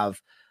don't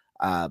have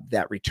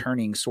that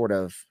returning sort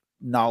of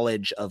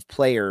knowledge of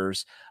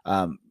players.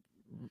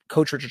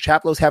 Coach Richard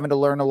Chaplow's having to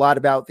learn a lot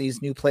about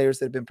these new players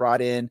that have been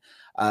brought in.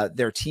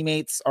 Their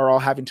teammates are all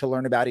having to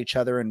learn about each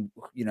other and,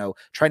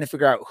 trying to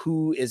figure out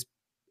who is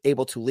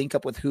able to link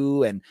up with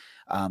who, and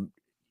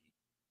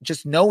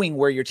just knowing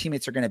where your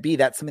teammates are going to be.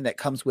 That's something that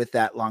comes with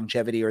that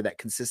longevity or that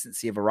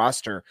consistency of a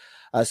roster.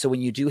 So when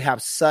you do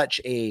have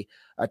such a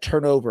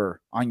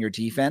turnover on your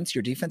defense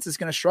is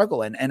going to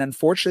struggle. And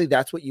unfortunately,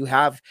 that's what you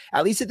have,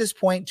 at least at this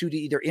point, due to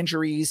either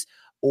injuries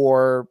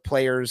or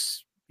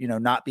players,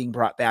 not being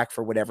brought back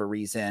for whatever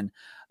reason.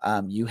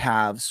 You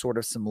have sort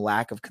of some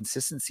lack of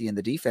consistency in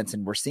the defense,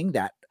 and we're seeing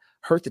that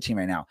hurt the team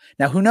right now.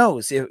 Now, who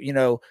knows if,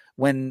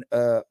 when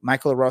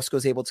Michael Orozco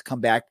is able to come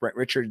back, Brent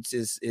Richards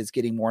is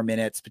getting more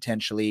minutes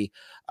potentially.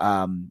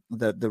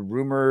 The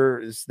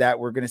rumors that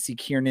we're going to see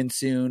Kiernan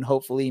soon,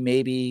 hopefully,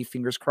 maybe,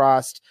 fingers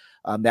crossed.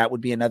 That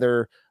would be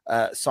another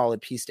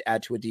solid piece to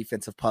add to a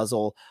defensive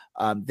puzzle.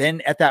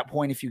 Then at that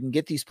point, if you can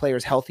get these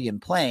players healthy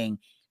and playing,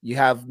 you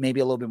have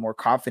maybe a little bit more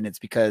confidence,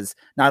 because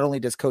not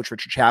only does Coach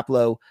Richard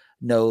Chaplow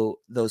know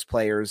those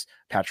players,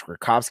 Patrick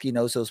Rakowski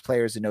knows those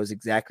players and knows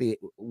exactly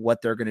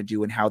what they're going to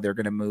do and how they're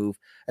going to move.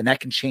 And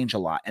that can change a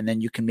lot. And then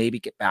you can maybe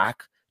get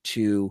back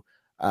to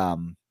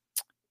the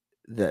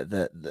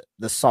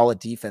solid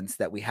defense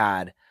that we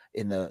had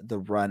in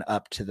the run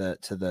up to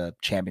the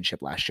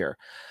championship last year.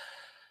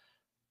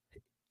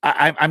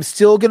 I'm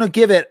still going to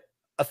give it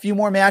a few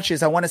more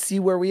matches. I want to see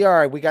where we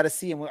are. We got to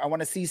see, and I want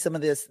to see some of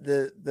this,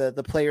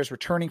 the players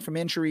returning from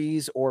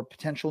injuries or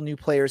potential new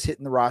players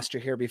hitting the roster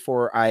here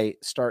before I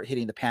start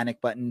hitting the panic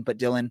button. But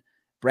Dylan,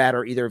 Brad,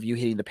 are either of you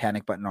hitting the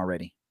panic button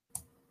already?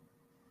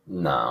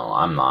 No,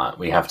 I'm not.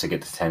 We have to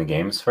get to 10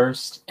 games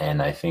first.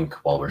 And I think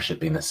while we're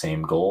shipping the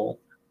same goal,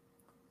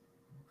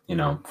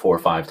 4 or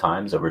 5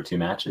 times over 2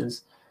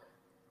 matches,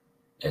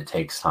 it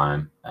takes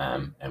time.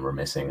 And we're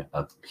missing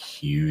a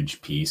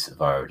huge piece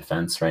of our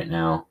defense right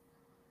now.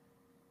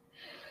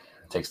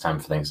 Takes time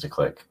for things to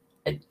click.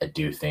 I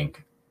do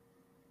think,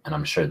 and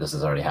I'm sure this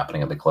is already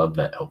happening at the club,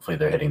 that hopefully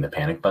they're hitting the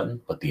panic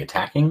button with the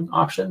attacking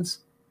options,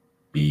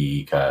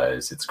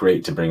 because it's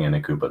great to bring in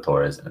Akupa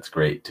Torres and it's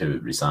great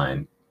to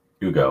resign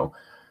Hugo,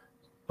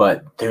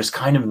 but there's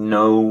kind of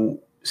no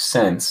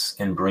sense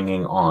in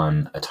bringing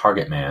on a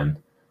target man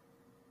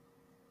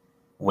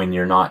when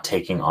you're not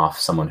taking off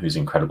someone who's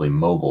incredibly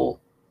mobile,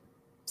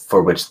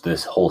 for which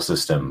this whole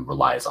system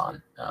relies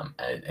on,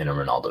 in a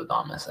Ronaldo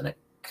Damas. And it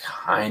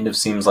kind of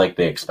seems like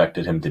they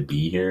expected him to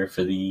be here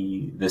for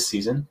this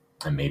season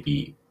and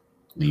maybe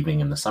leaving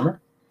in the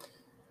summer.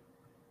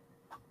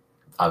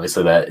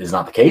 Obviously that is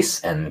not the case,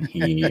 and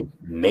he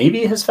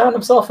maybe has found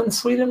himself in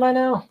Sweden by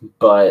now,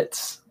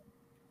 but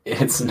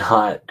it's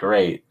not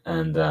great.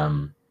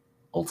 And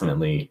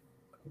ultimately,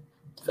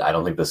 I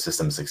don't think the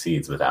system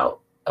succeeds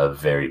without a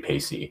very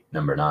pacey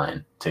number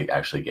 9 to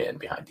actually get in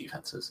behind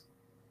defenses.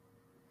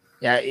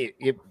 Yeah,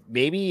 it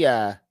maybe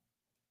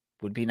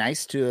would be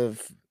nice to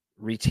have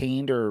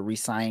retained or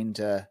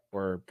re-signed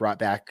or brought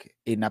back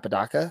Aiden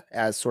Apodaca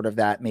as sort of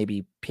that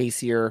maybe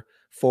pacier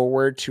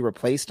forward to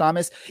replace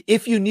Damas.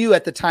 If you knew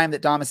at the time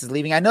that Damas is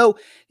leaving, I know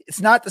it's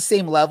not the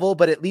same level,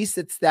 but at least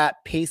it's that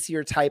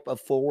pacier type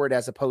of forward,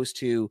 as opposed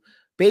to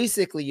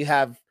basically you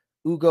have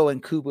Ugo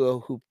and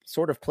Kubo who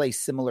sort of play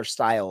similar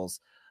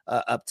styles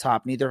up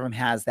top. Neither of them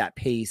has that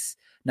pace.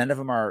 None of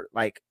them are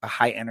like a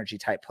high energy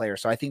type player.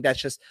 So I think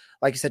that's just,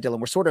 like you said, Dylan,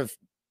 we're sort of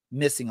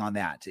missing on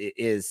that. It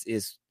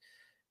is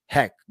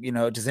heck,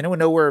 does anyone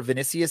know where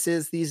Vinicius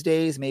is these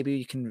days? Maybe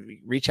you can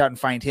reach out and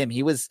find him.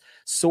 He was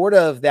sort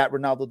of that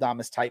Ronaldo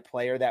Damas type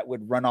player that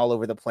would run all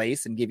over the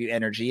place and give you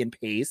energy and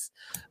pace.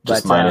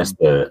 Just minus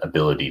the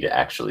ability to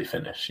actually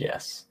finish.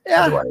 Yes.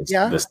 Yeah. Otherwise,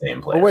 the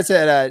same player. Or was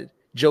it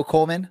Joe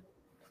Coleman?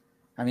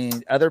 I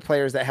mean, other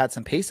players that had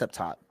some pace up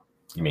top.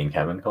 You mean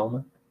Kevin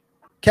Coleman?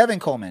 Kevin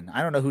Coleman.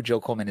 I don't know who Joe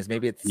Coleman is.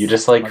 Maybe it's you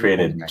just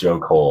created Joe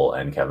Cole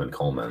and Kevin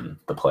Coleman,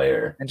 the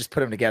player, and just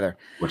put them together,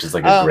 which is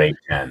like a great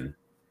 10.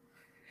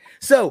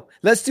 So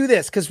let's do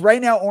this, because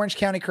right now Orange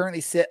County currently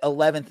sit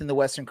 11th in the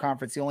Western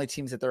Conference. The only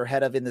teams that they're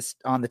ahead of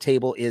on the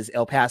table is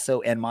El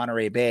Paso and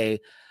Monterey Bay.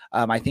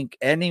 I think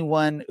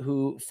anyone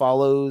who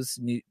follows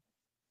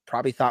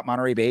probably thought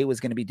Monterey Bay was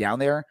going to be down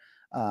there.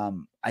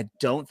 I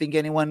don't think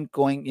anyone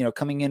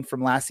coming in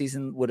from last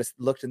season would have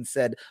looked and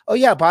said, oh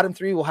yeah, bottom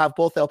 3 will have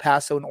both El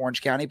Paso and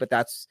Orange County, but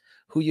that's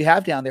who you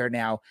have down there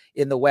now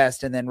in the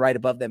West. And then right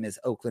above them is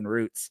Oakland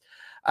Roots.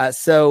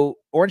 So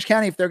Orange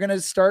County, if they're going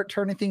to start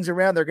turning things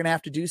around, they're going to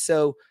have to do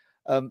so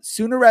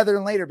sooner rather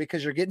than later,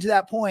 because you're getting to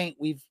that point.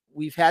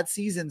 We've had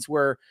seasons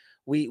where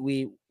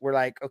we were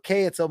like,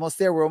 okay, it's almost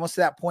there. We're almost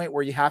to that point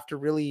where you have to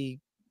really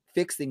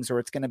fix things, or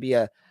it's going to be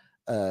a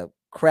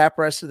crap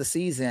rest of the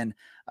season.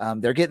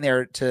 They're getting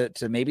there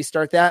to maybe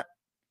start that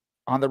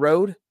on the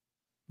road,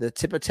 the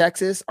tip of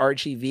Texas,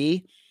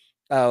 RGV.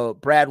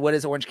 Brad, what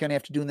does Orange County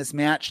have to do in this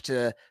match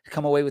to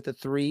come away with the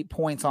 3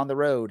 points on the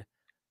road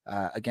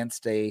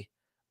against a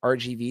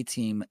RGV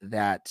team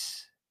that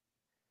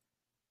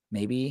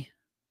maybe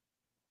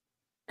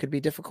could be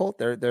difficult?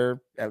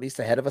 They're at least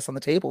ahead of us on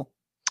the table.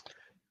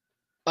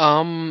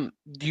 Do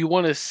you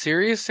want a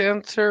serious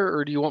answer,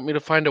 or do you want me to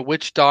find a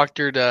witch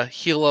doctor to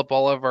heal up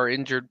all of our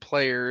injured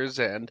players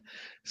and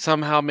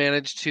somehow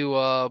manage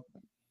to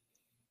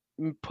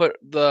put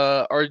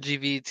the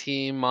RGV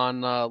team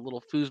on a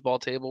little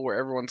foosball table where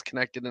everyone's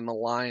connected in a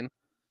line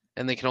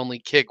and they can only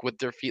kick with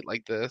their feet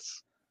like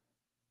this?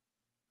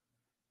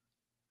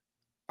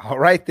 All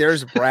right,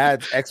 there's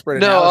Brad's expert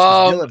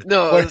analysis.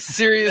 No,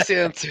 serious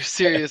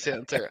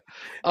answer.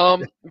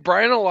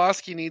 Brian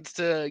Olowski needs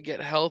to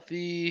get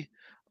healthy.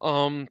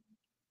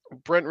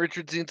 Brent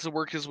Richards needs to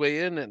work his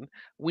way in, and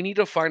we need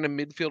to find a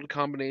midfield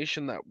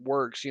combination that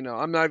works.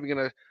 I'm not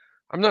even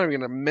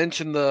gonna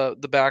mention the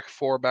back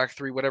four, back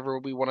three, whatever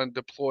we want to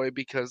deploy,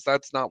 because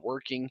that's not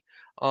working.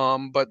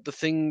 But the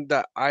thing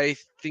that I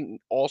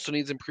think also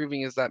needs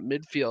improving is that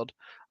midfield.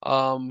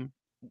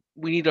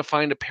 We need to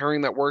find a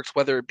pairing that works,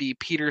 whether it be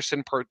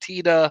Peterson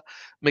Partita,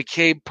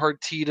 McCabe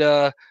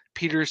Partita,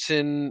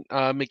 Peterson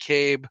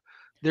McCabe.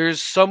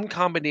 There's some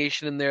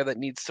combination in there that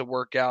needs to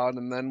work out,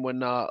 and then when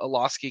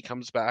Olowski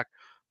comes back,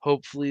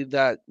 hopefully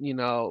that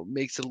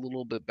makes it a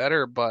little bit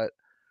better. But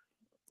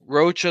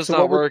Rocha's So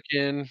not what would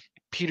working.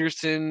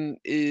 Peterson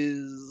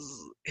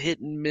is hit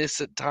and miss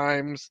at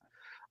times.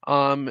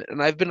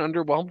 And I've been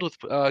underwhelmed with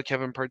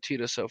Kevin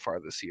Partita so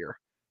far this year.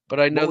 But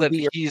I know what would that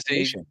be your he's a.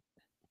 recommendation?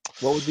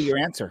 What would be your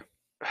answer?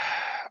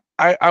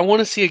 I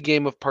want to see a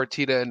game of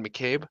Partita and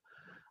McCabe.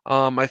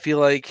 I feel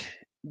like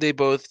they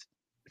both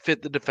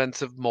fit the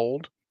defensive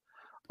mold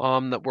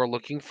that we're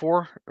looking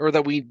for, or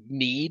that we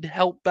need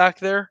help back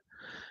there.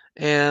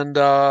 And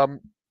I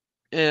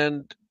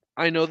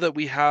know that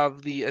we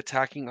have the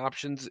attacking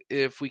options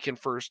if we can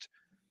first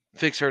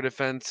fix our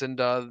defense and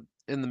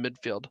in the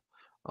midfield.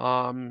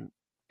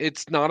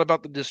 It's not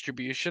about the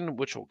distribution,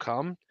 which will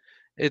come.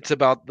 It's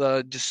about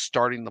the just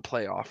starting the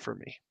playoff for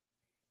me.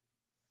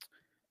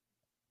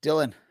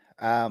 Dylan,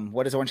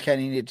 what does Orange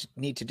County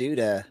need to do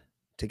to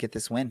get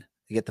this win,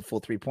 to get the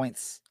full 3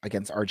 points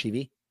against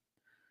RGV?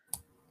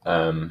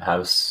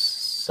 Have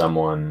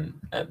someone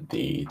at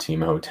the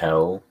team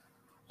hotel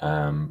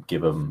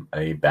give them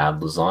a bad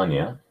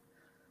lasagna.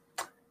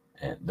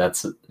 And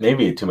that's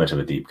maybe too much of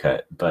a deep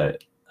cut,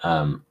 but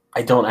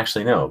I don't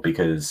actually know,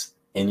 because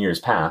in years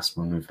past,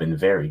 when we've been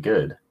very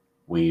good,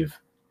 we've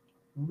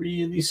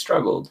really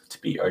struggled to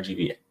beat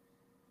RGV.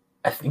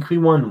 I think we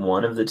won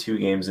one of the 2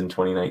 games in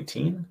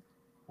 2019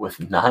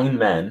 with 9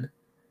 men,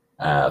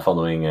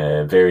 following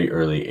a very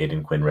early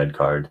Aiden Quinn red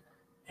card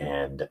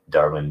and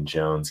Darwin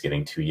Jones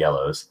getting 2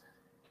 yellows.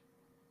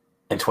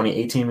 In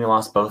 2018, we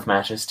lost both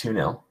matches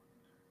 2-0.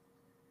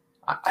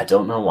 I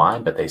don't know why,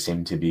 but they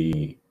seem to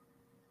be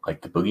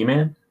like the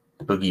boogeymen,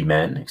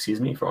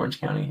 for Orange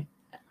County.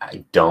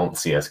 I don't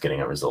see us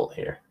getting a result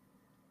here.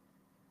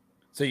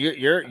 So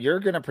you're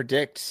going to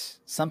predict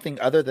something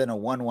other than a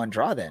 1-1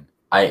 draw then?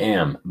 I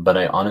am, but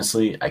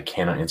I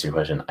cannot answer your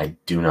question. I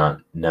do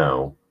not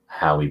know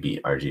how we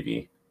beat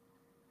RGV,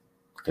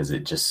 because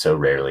it just so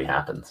rarely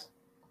happens.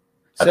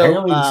 So,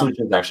 apparently, the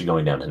solution is actually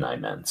going down to 9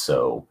 men.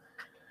 So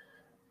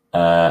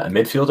a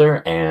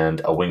midfielder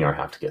and a winger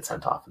have to get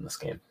sent off in this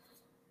game.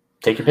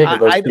 Take your pick of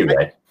those two,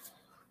 right?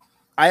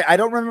 I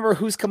don't remember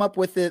who's come up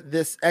with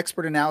this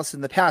expert analysis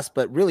in the past,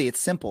 but really it's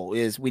simple: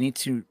 is we need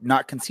to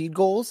not concede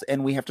goals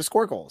and we have to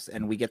score goals,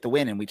 and we get the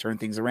win and we turn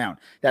things around.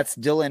 That's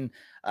Dylan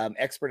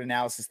expert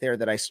analysis there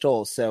that I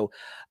stole. So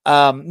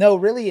no,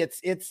 really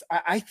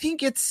I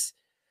think it's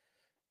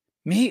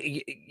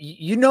me.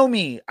 You know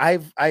me.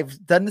 I've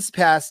done this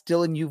past.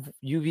 Dylan,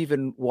 you've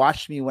even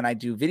watched me when I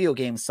do video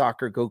game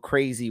soccer go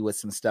crazy with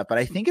some stuff. But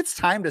I think it's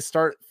time to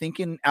start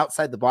thinking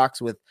outside the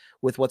box with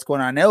what's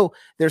going on. I know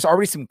there's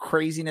already some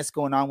craziness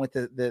going on with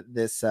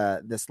this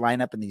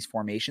lineup and these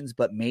formations,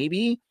 but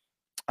maybe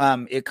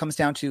it comes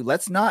down to,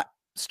 let's not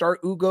start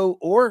Ugo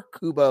or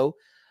Kubo.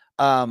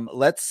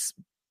 Let's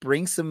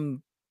bring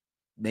some.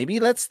 Maybe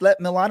let's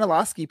let Milan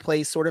Olowski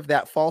play sort of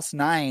that false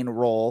 9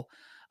 role.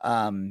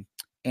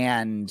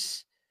 And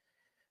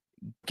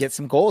get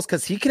some goals,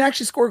 because he can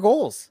actually score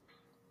goals.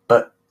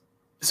 But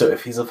so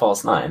if he's a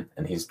false 9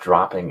 and he's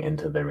dropping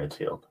into their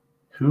midfield,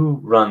 who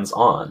runs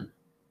on?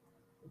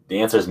 The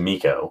answer is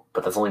Miko,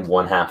 but that's only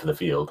one half of the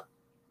field.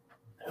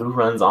 Who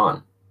runs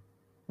on?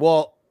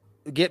 Well,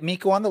 get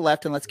Miko on the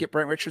left and let's get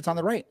Brent Richards on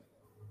the right.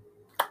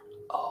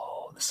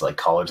 Oh, this is like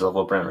college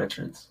level Brent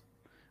Richards.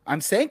 I'm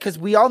saying, because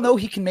we all know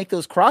he can make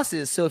those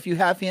crosses. So if you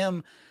have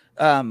him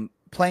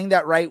playing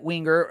that right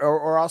winger,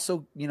 or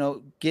also,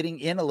 getting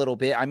in a little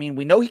bit. I mean,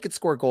 we know he could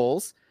score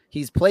goals.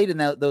 He's played in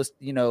those,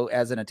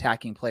 as an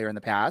attacking player in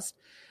the past.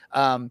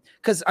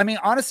 Because I mean,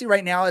 honestly,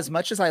 right now, as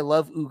much as I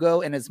love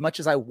Ugo and as much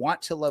as I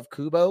want to love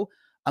Kubo,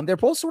 they're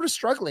both sort of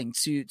struggling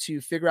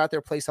to figure out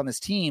their place on this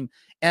team.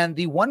 And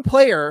the one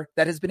player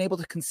that has been able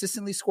to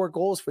consistently score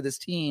goals for this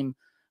team,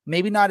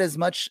 maybe not as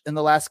much in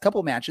the last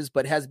couple matches,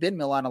 but has been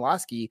Milan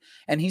Olowski.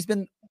 And he's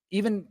been,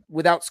 even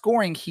without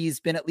scoring,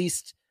 he's been at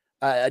least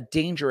a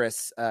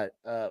dangerous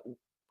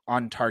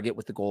on target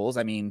with the goals.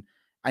 I mean,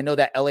 I know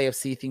that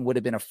LAFC thing would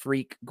have been a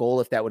freak goal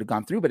if that would have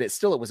gone through, but it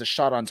was a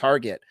shot on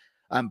target.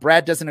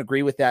 Brad doesn't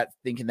agree with that,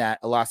 thinking that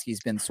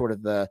Olowski's been sort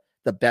of the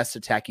best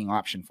attacking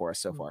option for us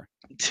so far.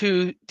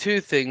 Two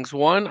things.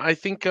 One, I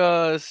think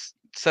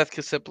Seth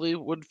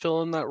Kasipli would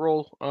fill in that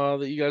role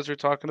that you guys are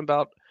talking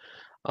about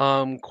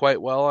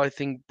quite well. I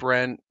think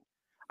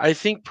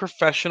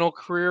professional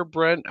career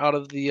Brent out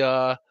of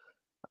the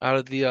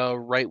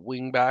right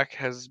wing back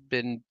has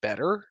been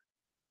better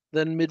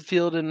than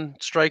midfield and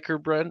striker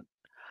Brent.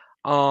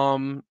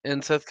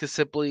 And Seth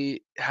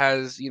Kasipli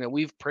has,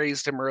 we've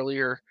praised him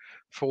earlier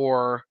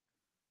for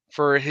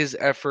his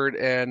effort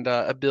and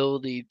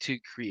ability to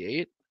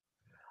create.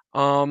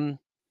 And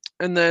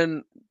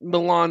then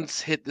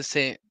Milan's hit the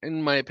same,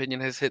 in my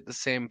opinion, has hit the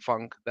same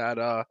funk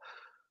that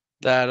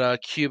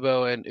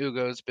Kubo and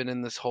Ugo's been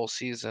in this whole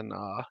season.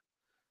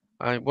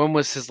 When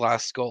was his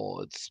last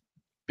goal? It's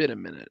been a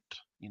minute,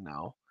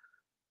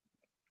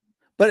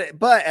 But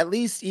at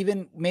least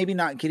even maybe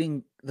not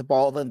getting the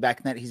ball in the back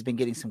of the net, he's been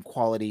getting some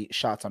quality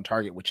shots on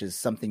target, which is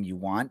something you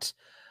want.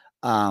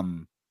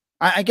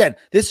 Again,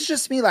 this is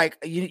just me. Like,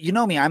 you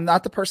know me, I'm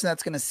not the person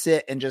that's going to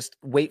sit and just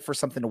wait for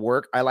something to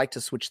work. I like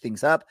to switch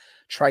things up,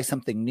 try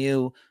something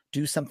new,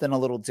 do something a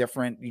little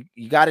different.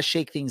 You got to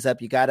shake things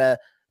up. You got to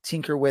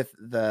tinker with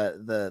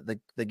the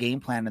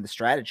game plan and the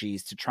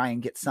strategies to try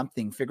and get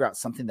something, figure out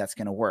something that's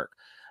going to work.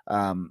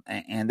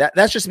 And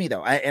that's just me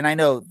though. I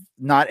know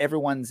not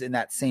everyone's in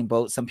that same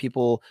boat. Some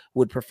people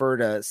would prefer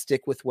to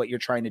stick with what you're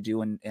trying to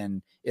do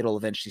and it'll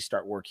eventually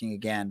start working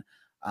again.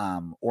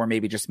 Or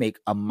maybe just make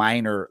a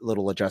minor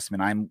little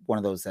adjustment. I'm one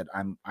of those that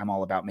I'm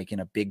all about making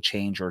a big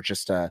change or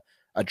just a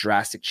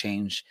drastic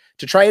change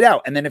to try it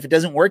out. And then if it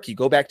doesn't work, you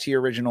go back to your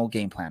original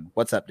game plan.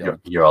 What's up, Dylan?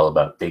 You're all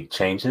about big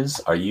changes.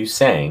 Are you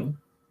saying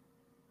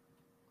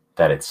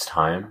that it's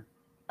time?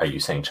 Are you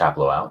saying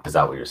Chaplow out? Is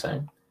that what you're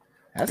saying?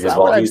 That's because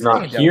while he's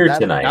not here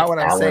tonight, not what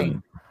I'm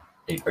saying.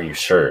 Are you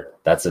sure?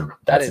 That's a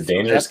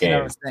dangerous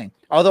game.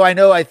 Although I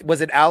know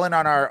was it Alan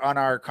on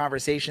our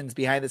conversations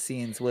behind the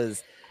scenes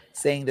was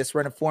saying this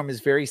run of form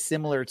is very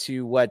similar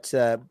to what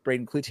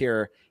Braden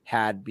Cloutier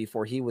had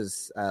before he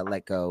was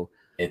let go.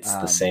 It's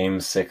the same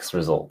 6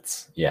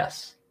 results.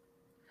 Yes.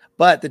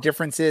 But the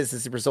difference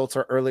is the results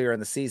are earlier in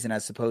the season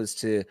as opposed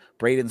to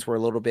Braden's were a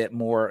little bit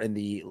more in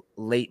the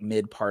late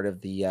mid part of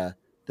the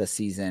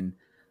season.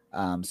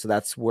 So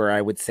that's where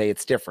I would say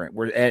it's different.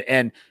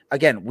 And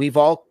again, we've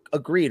all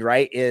agreed,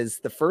 right? Is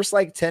the first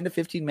 10 to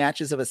 15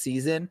 matches of a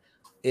season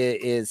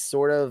is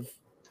sort of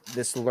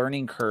this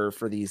learning curve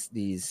for these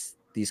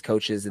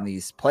coaches and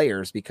these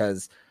players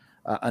because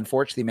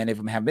unfortunately many of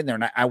them haven't been there.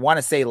 And I want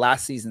to say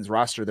last season's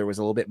roster, there was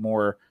a little bit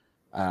more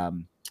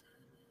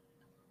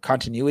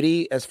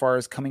continuity as far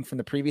as coming from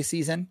the previous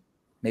season.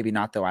 Maybe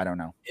not though. I don't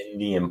know. In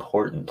the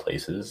important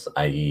places,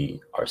 i.e.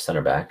 our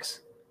center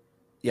backs.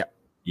 Yeah.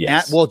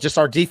 Yes. Well, just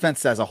our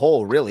defense as a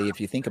whole, really,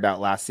 if you think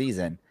about last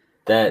season.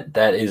 That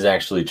is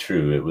actually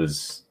true. It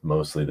was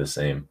mostly the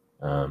same.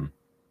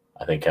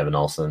 I think Kevin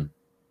Olsen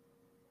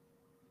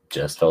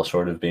just fell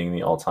short of being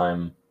the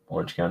all-time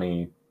Orange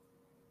County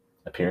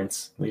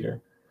appearance leader,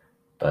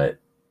 but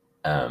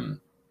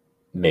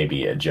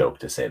maybe a joke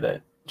to say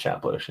that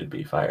Chaplow should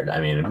be fired. I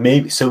mean,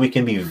 maybe so we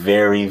can be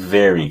very,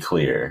 very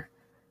clear.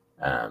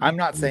 I'm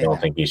not saying I don't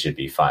think he should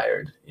be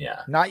fired.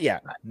 Yeah, not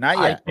yet.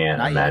 I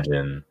can't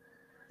imagine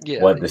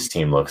what this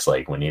team looks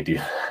like when you do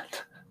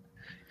that.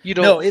 You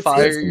don't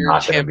fire your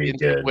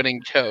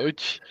championship-winning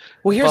coach.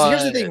 Well,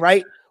 here's the thing,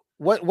 right?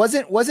 What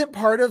wasn't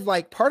part of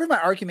my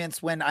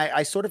arguments when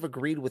I sort of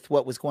agreed with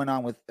what was going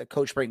on with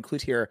Coach Braden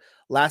Cloutier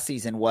last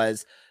season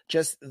was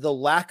just the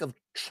lack of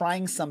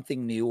trying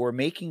something new or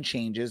making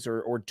changes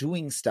or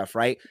doing stuff,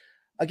 right?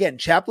 Again,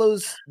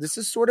 this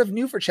is sort of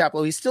new for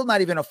Chaplow. He's still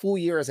not even a full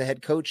year as a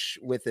head coach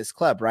with this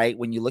club, right?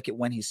 When you look at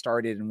when he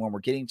started and when we're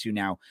getting to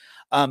now.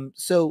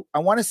 So I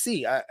want to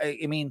see,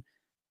 I mean,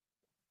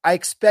 I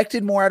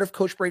expected more out of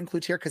Coach Braden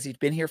Cloutier because he'd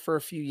been here for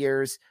a few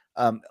years,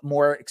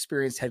 more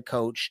experienced head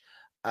coach.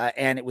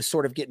 And it was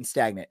sort of getting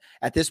stagnant.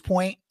 At this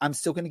point, I'm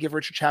still going to give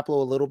Richard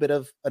Chaplow a little bit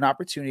of an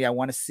opportunity. I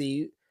want to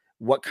see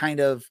what kind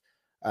of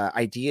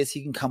ideas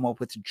he can come up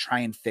with to try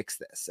and fix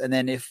this. And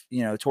then if,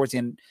 towards the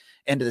end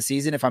of the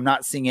season, if I'm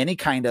not seeing any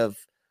kind of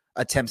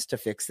attempts to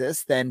fix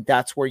this, then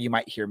that's where you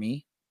might hear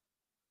me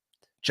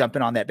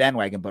jumping on that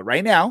bandwagon. But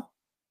right now,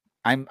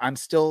 I'm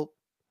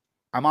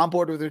on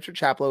board with Richard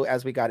Chaplow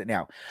as we got it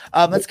now.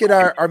 Let's get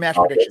our match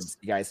predictions,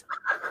 you guys.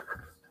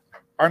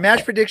 Our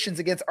match predictions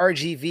against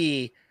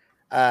RGV.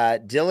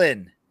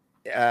 Dylan,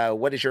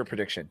 what is your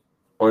prediction?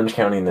 Orange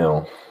County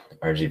 0,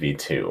 RGV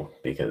 2,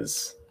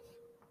 because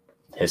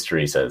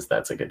history says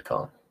that's a good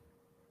call.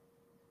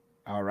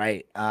 All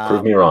right.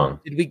 Prove me wrong.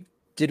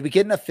 Did we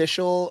get an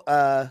official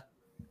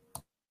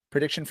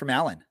prediction from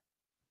Alan?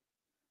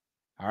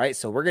 All right,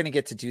 so we're going to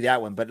get to do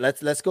that one, but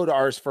let's go to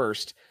ours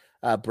first.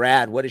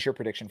 Brad, what is your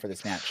prediction for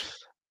this match?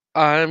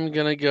 I'm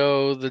going to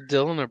go the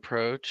Dylan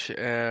approach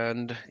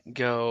and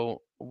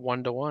go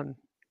 1-1.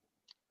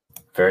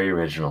 Very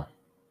original.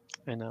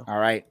 I know. All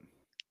right.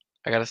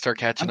 I got to start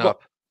catching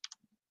up.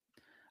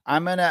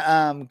 I'm going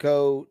to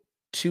go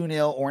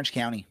 2-0 Orange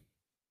County.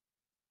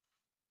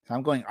 So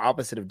I'm going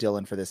opposite of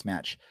Dylan for this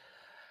match.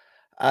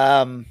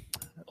 I'll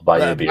buy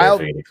you a beer if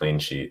we get a clean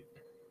sheet.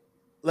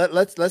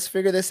 Let's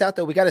figure this out,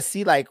 though. We got to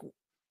see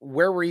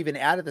where we're even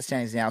at the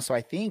standings now. So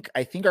I think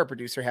our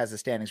producer has the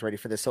standings ready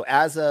for this. So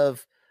as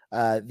of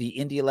the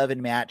Indy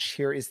 11 match,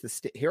 here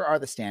are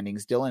the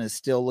standings. Dylan is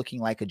still looking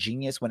like a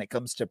genius when it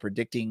comes to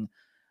predicting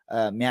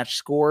match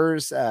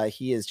scores.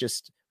 He is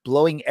just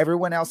blowing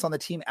everyone else on the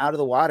team out of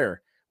the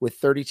water with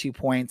 32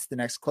 points. The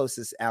next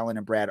closest, Alan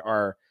and Brad,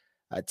 are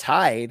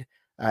tied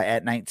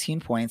at 19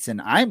 points.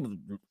 And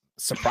I'm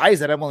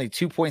surprised that I'm only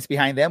 2 points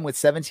behind them with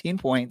 17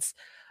 points.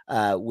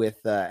 with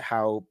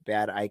how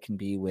bad I can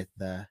be with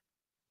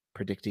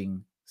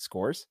predicting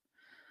scores.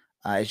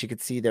 As you can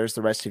see, there's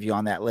the rest of you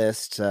on that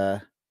list.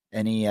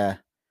 It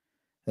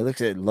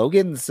looks at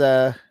Logan's.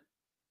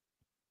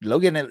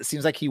 Logan, it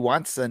seems like he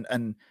wants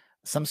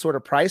some sort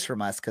of prize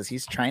from us because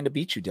he's trying to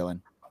beat you,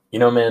 Dylan. You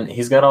know, man,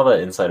 he's got all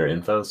that insider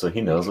info, so he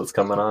knows what's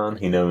coming on.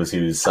 He knows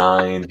who's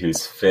signed,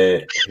 who's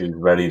fit, who's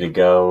ready to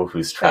go,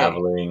 who's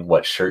traveling,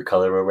 what shirt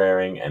color we're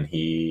wearing, and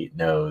he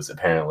knows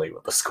apparently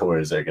what the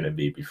scores are going to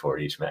be before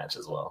each match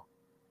as well.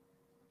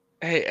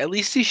 Hey, at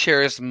least he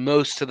shares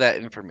most of that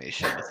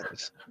information with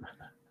us.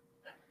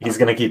 He's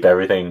going to keep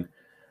everything.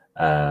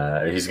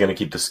 He's going to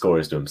keep the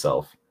scores to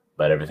himself,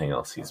 but everything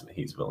else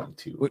he's willing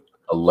to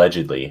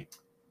allegedly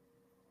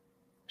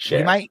share.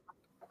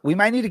 We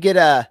might need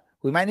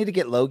to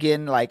get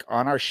Logan like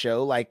on our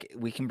show. Like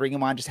we can bring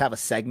him on, just have a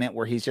segment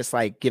where he's just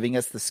like giving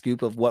us the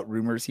scoop of what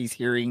rumors he's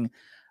hearing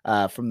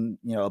from,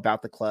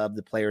 about the club,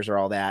 the players, or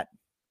all that.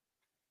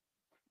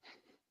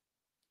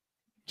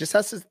 Just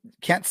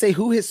can't say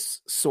who his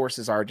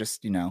sources are,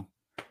 just,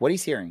 what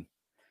he's hearing,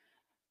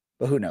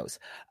 but who knows?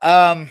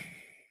 Yeah,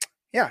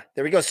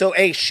 there we go. So,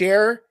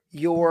 share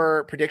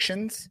your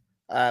predictions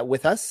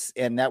with us,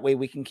 and that way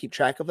we can keep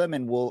track of them,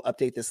 and we'll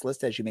update this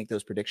list as you make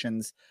those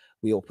predictions.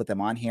 We will put them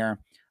on here.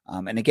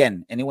 And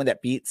again, anyone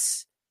that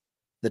beats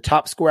the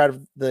top score out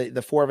of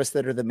the four of us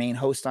that are the main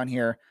host on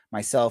here,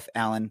 myself,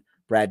 Alan,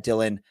 Brad,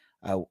 Dylan,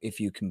 if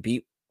you can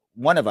beat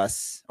one of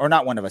us, or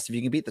not one of us, if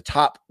you can beat the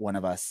top one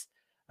of us,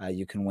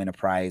 you can win a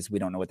prize. We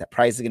don't know what that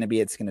prize is going to be.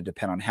 It's going to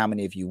depend on how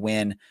many of you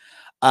win.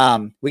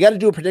 We got to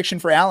do a prediction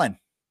for Alan.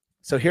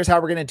 So here's how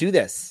we're going to do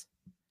this.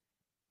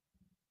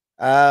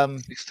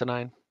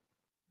 6-9.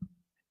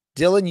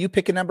 Dylan, you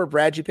pick a number.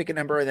 Brad, you pick a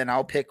number, and then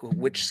I'll pick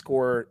which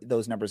score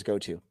those numbers go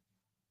to.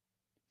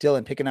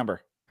 Dylan, pick a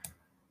number.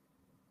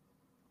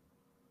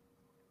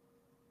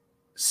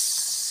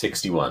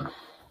 61.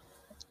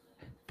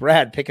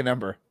 Brad, pick a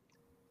number.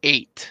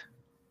 8.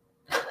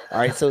 All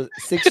right, so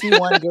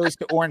 61 goes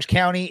to Orange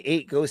County,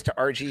 8 goes to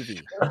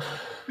RGV.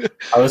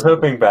 I was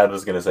hoping Brad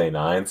was going to say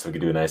 9, so we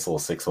could do a nice little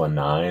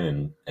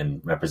 619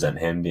 and represent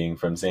him being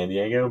from San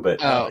Diego. But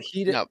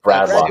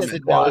Brad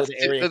doesn't know the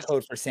area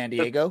code for San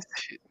Diego.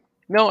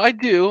 No, I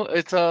do.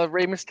 It's a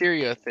Rey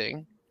Mysterio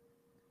thing.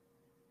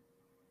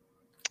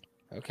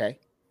 Okay.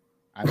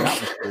 I'm not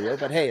Mysterio,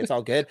 but hey, it's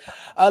all good.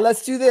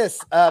 Let's do this.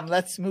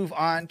 Let's move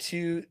on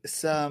to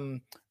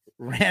some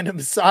random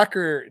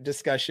soccer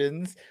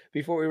discussions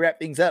before we wrap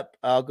things up.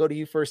 I'll go to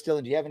you first,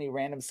 Dylan. Do you have any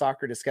random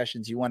soccer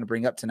discussions you want to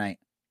bring up tonight?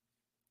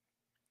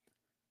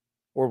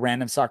 Or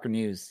random soccer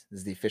news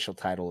is the official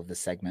title of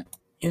this segment.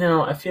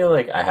 I feel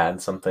like I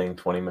had something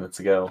 20 minutes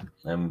ago.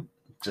 I'm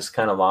just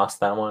kind of lost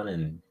that one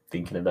and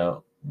thinking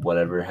about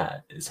whatever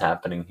is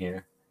happening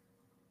here.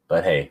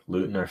 But hey,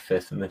 Luton are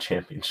 5th in the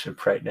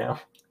championship right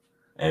now.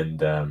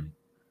 And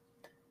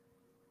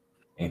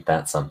ain't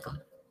that something?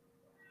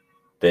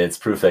 It's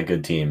proof that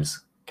good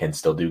teams can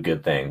still do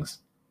good things.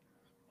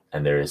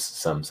 And there is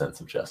some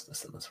sense of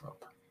justice in this world.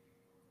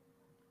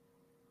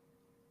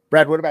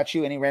 Brad, what about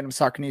you? Any random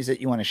soccer news that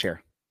you want to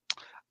share?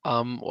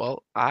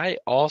 Well, I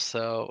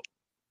also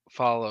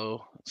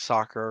follow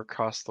soccer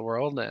across the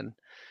world, and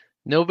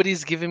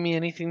nobody's given me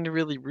anything to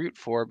really root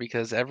for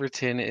because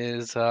Everton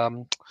is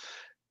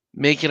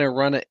making a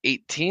run at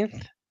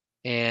 18th.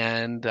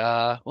 And,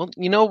 well,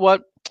 you know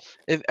what?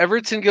 If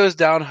Everton goes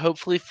down,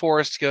 hopefully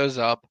Forest goes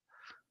up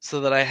so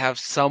that I have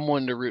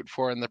someone to root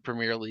for in the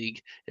Premier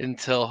League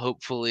until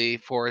hopefully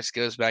Forest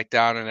goes back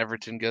down and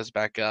Everton goes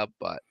back up.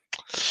 But,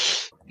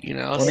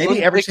 well,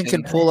 maybe Everton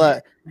can pull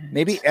a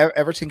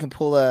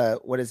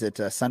what is it?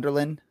 A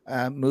Sunderland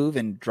move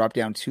and drop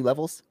down 2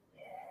 levels.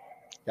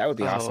 That would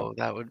be awesome.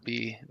 That would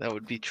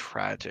be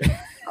tragic.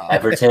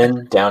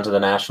 Everton down to the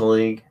National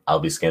League.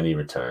 Albie Skemmy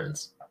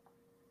returns.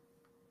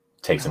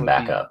 Takes him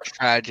back up.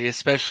 Tragic,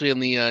 especially in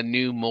the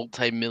new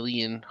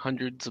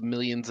hundreds of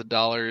millions of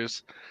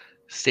dollars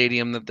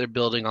stadium that they're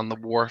building on the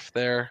wharf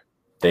there.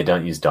 They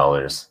don't use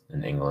dollars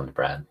in England,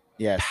 Brad.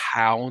 Yes.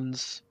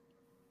 Pounds.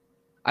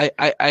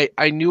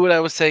 I knew what I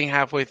was saying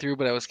halfway through,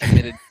 but I was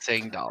committed to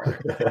saying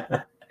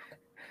dollar.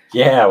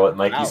 Yeah, what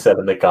Mikey said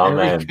in the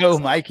comments. There we go,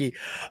 Mikey.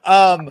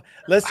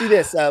 Let's do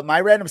this. My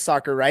random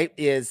soccer, right,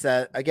 is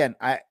again,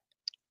 I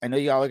know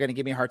y'all are going to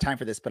give me a hard time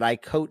for this, but I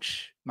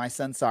coach my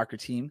son's soccer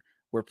team.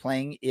 We're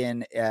playing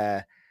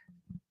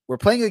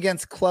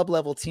against club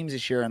level teams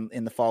this year.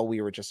 In the fall,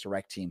 we were just a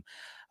rec team.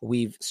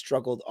 We've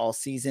struggled all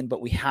season, but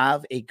we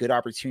have a good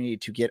opportunity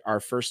to get our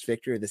first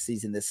victory of the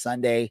season this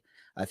Sunday.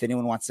 If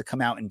anyone wants to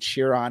come out and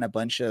cheer on a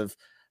bunch of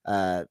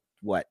 10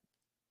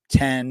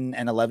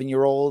 and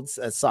 11-year-olds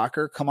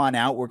soccer, come on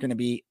out. We're going to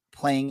be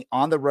playing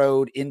on the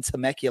road in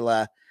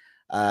Temecula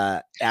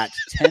at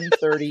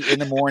 10:30 in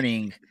the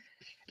morning.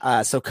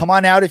 So come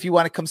on out if you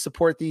want to come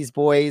support these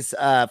boys.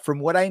 From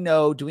what I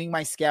know, doing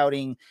my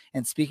scouting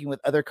and speaking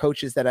with other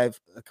coaches that I've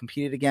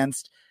competed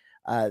against,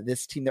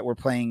 this team that we're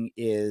playing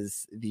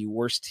is the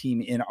worst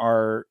team in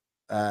our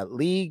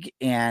league.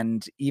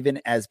 And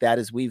even as bad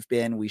as we've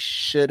been, we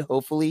should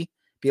hopefully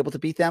be able to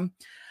beat them.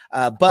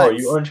 But are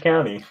you Orange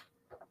County?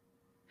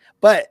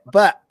 But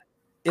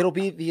it'll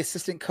be the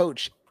assistant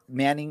coach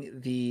manning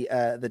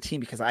the team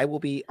because I will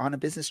be on a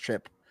business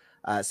trip.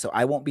 So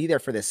I won't be there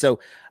for this. So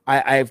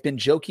I've been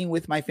joking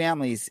with my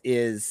families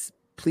is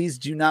please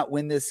do not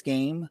win this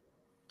game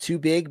too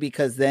big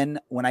because then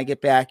when I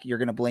get back, you're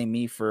going to blame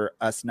me for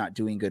us not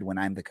doing good when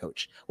I'm the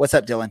coach. What's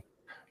up, Dylan?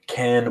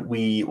 Can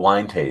we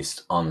wine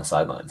taste on the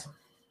sidelines?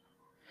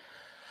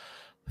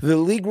 The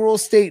league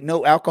rules state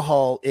no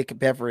alcoholic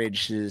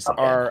beverages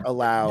are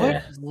allowed.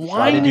 Yeah.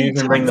 Why did you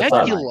even bring the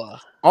fun?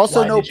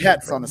 Also, no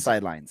pets on the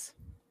sidelines.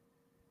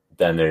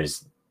 Then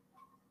there's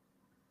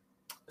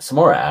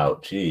Samora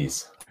out.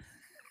 Jeez.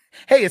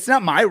 Hey, it's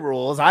not my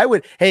rules. I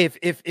would. Hey,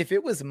 if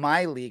it was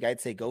my league,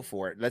 I'd say go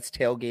for it. Let's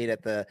tailgate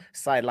at the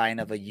sideline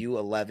of a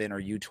U11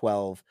 or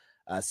U12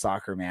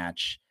 soccer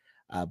match.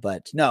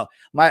 But no,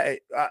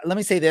 let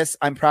me say this: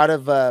 I'm proud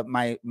of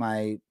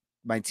my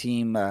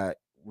team.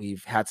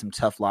 We've had some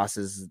tough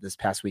losses this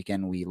past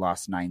weekend. We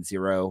lost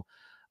 9-0,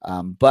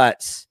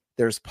 but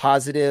there's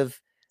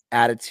positive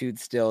attitude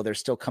still. They're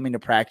still coming to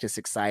practice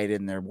excited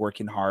and they're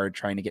working hard,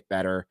 trying to get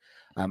better.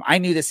 I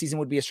knew this season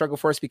would be a struggle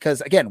for us because,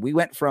 again, we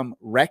went from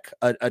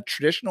a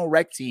traditional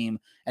rec team,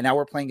 and now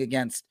we're playing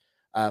against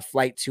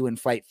Flight 2 and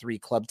Flight 3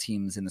 club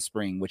teams in the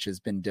spring, which has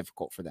been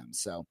difficult for them.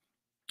 So,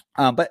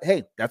 but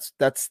hey,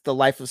 that's the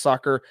life of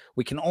soccer.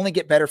 We can only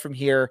get better from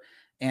here,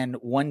 and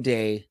one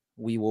day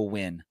we will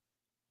win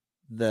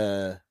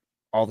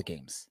all the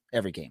games,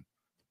 every game.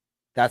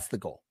 That's the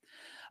goal.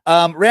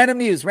 Random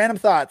news, random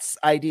thoughts,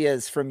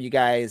 ideas from you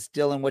guys.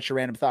 Dylan, what's your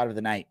random thought of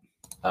the night?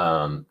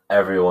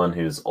 Everyone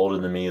who's older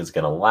than me is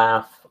going to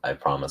laugh. I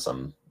promise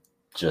I'm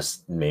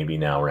just maybe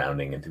now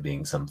rounding into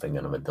being something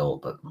of an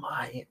adult, but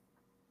my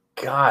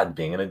God,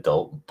 being an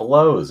adult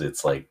blows.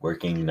 It's like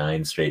working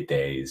 9 straight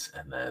days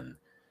and then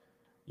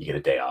you get a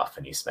day off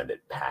and you spend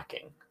it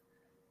packing,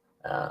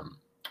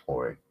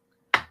 or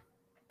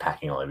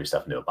packing all of your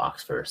stuff into a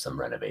box for some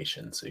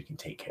renovation so you can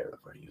take care of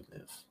where you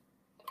live,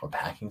 or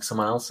packing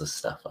someone else's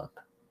stuff up.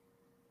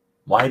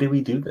 Why do we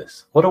do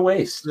this? What a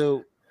waste.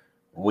 So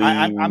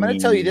I'm going to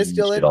tell you this,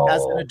 Dylan,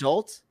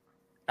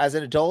 as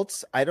an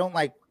adult, I don't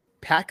like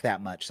pack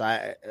that much.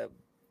 So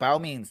by all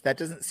means, that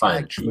doesn't seem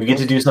like true. You get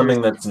to do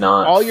something that's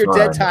not all your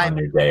dead time.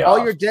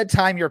 Your dead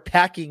time, you're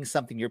packing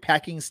something. You're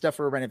packing stuff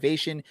for a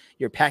renovation.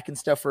 You're packing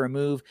stuff for a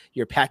move.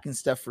 You're packing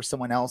stuff for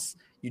someone else.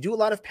 You do a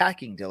lot of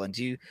packing,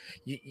 Dylan.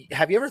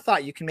 Have you ever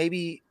thought you can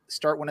maybe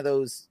start one of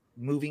those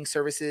moving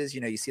services?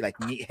 You see like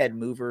Meathead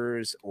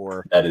Movers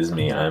or that is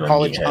me. I'm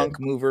College Hunk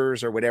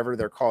Movers or whatever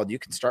they're called. You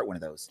can start one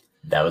of those.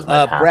 That was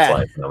my past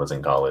life when I was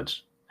in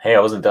college. Hey, I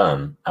wasn't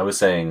done. I was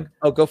saying,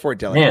 go for it,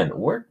 Dylan. Man,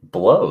 work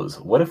blows.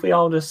 What if we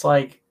all just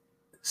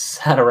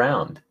sat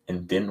around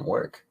and didn't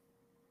work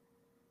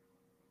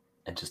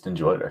and just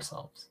enjoyed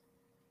ourselves?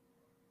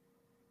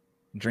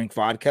 Drink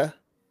vodka?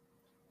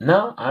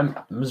 No, I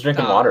was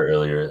drinking water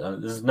earlier.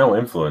 There's no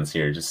influence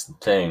here.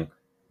 Just saying,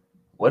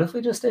 what if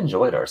we just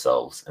enjoyed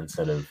ourselves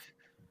instead of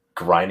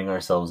grinding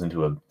ourselves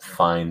into a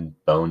fine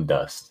bone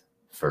dust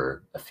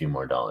for a few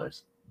more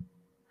dollars?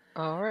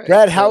 All right,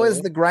 Brad, how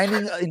is the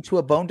grinding into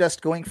a bone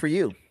dust going for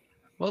you?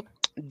 Well,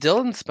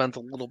 Dylan spent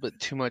a little bit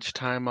too much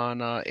time on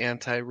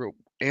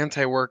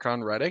anti-work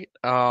on Reddit.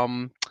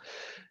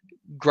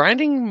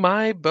 Grinding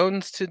my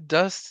bones to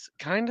dust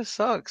kind of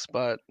sucks,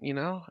 but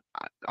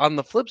on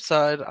the flip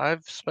side,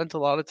 I've spent a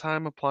lot of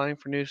time applying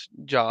for new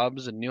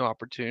jobs and new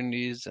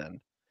opportunities, and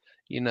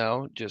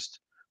just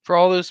for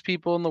all those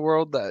people in the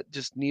world that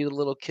just need a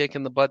little kick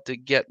in the butt to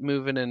get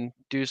moving and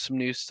do some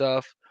new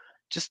stuff,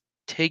 just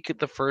take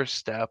the first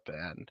step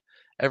and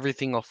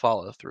everything will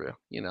follow through.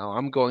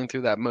 I'm going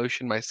through that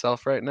motion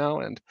myself right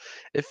now and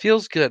it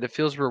feels good. It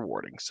feels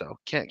rewarding. So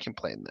can't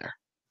complain there.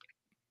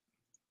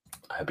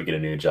 I hope you get a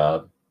new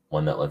job,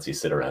 one that lets you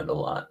sit around a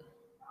lot.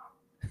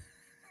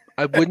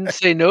 I wouldn't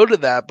say no to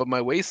that, but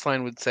my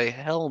waistline would say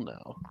hell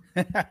no.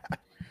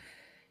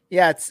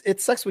 Yeah, it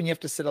sucks when you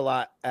have to sit a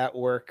lot at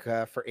work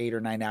for 8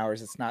 or 9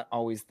 hours. It's not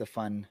always the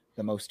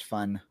most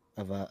fun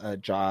of a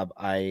job.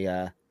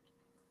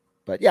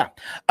 But yeah,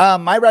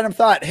 my random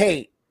thought.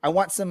 Hey, I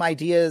want some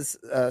ideas,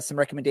 some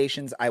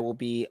recommendations. I will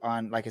be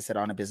on, like I said,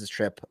 on a business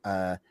trip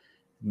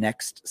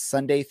next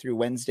Sunday through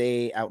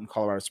Wednesday out in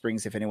Colorado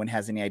Springs. If anyone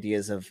has any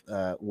ideas of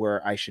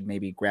where I should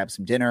maybe grab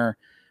some dinner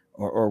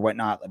or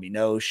whatnot, let me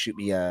know. Shoot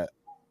me a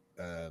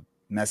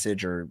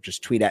message or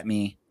just tweet at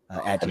me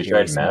at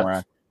DJ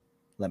Samora.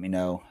 Let me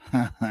know.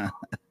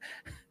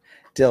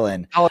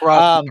 Dylan.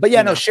 But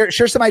yeah, no, share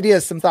some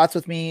ideas, some thoughts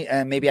with me,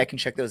 and maybe I can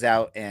check those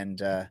out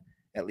and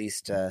at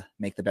least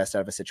make the best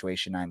out of a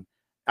situation. I'm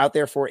out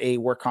there for a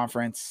work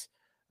conference,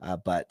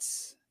 but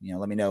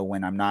let me know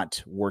when I'm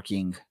not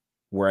working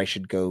where I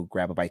should go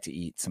grab a bite to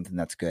eat, something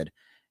that's good,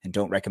 and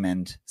don't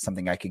recommend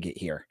something I could get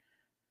here.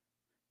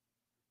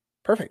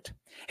 Perfect.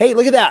 Hey,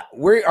 look at that.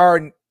 We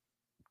are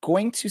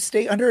going to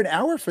stay under an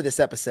hour for this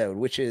episode,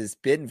 which has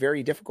been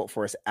very difficult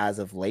for us as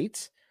of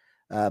late.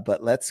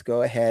 But let's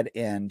go ahead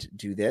and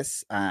do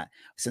this.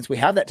 Since we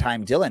have that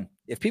time, Dylan,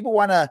 if people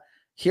want to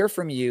hear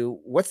from you,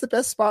 what's the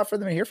best spot for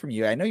them to hear from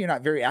you? I know you're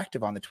not very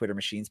active on the Twitter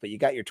machines, but you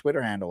got your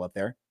Twitter handle up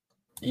there.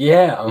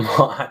 Yeah,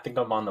 I think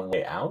I'm on the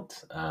way out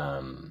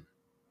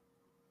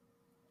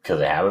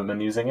because I haven't been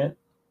using it.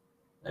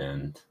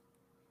 And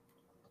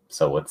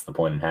so what's the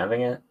point in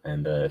having it?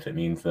 And if it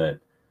means that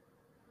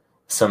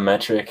some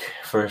metric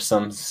for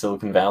some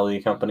Silicon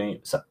Valley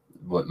company,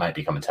 what might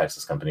become a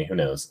Texas company, who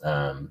knows?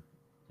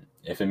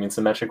 If it means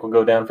the metric will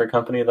go down for a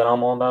company, then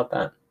I'm all about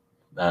that.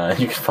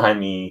 You can find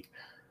me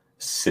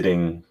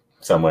sitting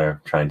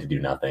somewhere trying to do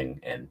nothing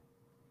and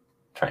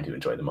trying to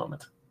enjoy the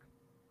moment.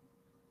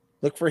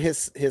 Look for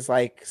his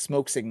like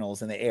smoke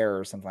signals in the air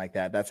or something like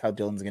that. That's how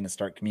Dylan's going to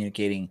start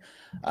communicating,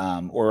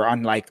 or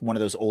on like one of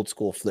those old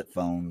school flip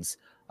phones.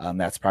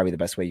 That's probably the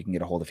best way you can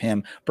get a hold of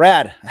him.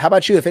 Brad, how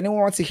about you? If anyone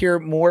wants to hear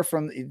more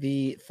from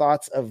the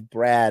thoughts of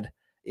Brad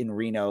in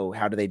Reno,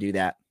 how do they do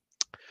that?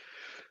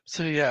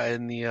 So yeah,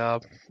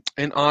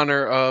 in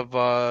honor of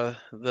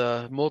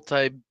the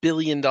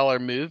multi-billion-dollar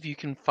move, you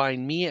can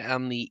find me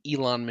on the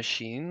Elon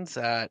machines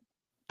at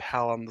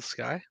Pal on the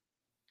Sky,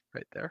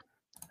 right there.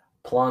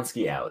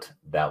 Polonsky out.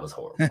 That was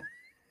horrible.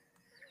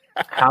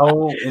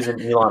 How is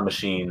an Elon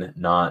machine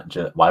not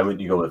just? Why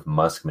wouldn't you go with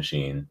Musk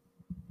machine?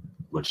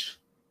 Which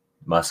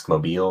Musk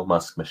mobile,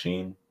 Musk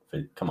machine?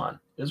 Come on,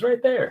 it was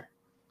right there.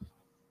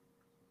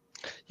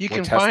 You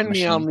can find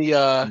me on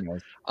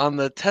the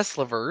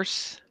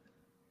Teslaverse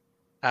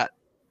at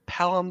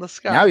Pal on the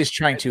Sky. Now he's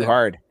trying too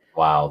hard.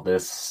 Wow,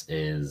 this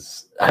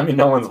is. I mean,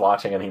 no one's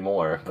watching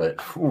anymore, but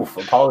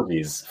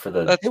apologies for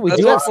the. We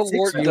do have 6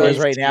 viewers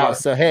right now,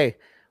 so hey.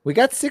 We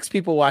got 6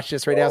 people watching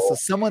this right now, so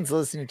someone's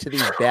listening to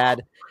these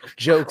bad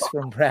jokes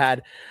from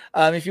Brad.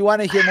 If you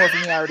want to hear more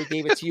from me, I already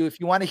gave it to you. If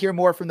you want to hear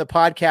more from the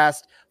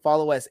podcast,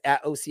 follow us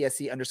at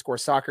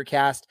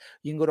OCSC_soccercast.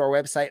 You can go to our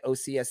website,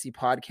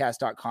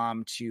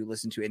 OCSCpodcast.com, to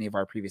listen to any of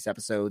our previous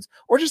episodes,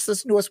 or just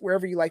listen to us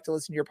wherever you like to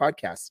listen to your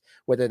podcasts,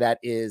 whether that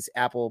is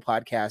Apple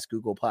Podcasts,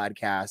 Google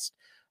Podcasts,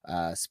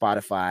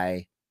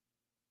 Spotify,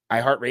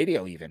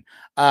 iHeartRadio even.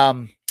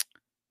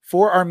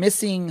 For our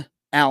missing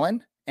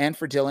Alan, and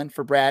for Dylan,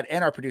 for Brad,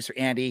 and our producer,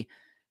 Andy,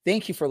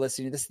 thank you for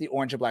listening. This is the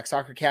Orange and Black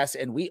Soccer Cast,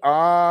 and we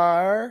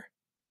are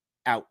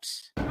out.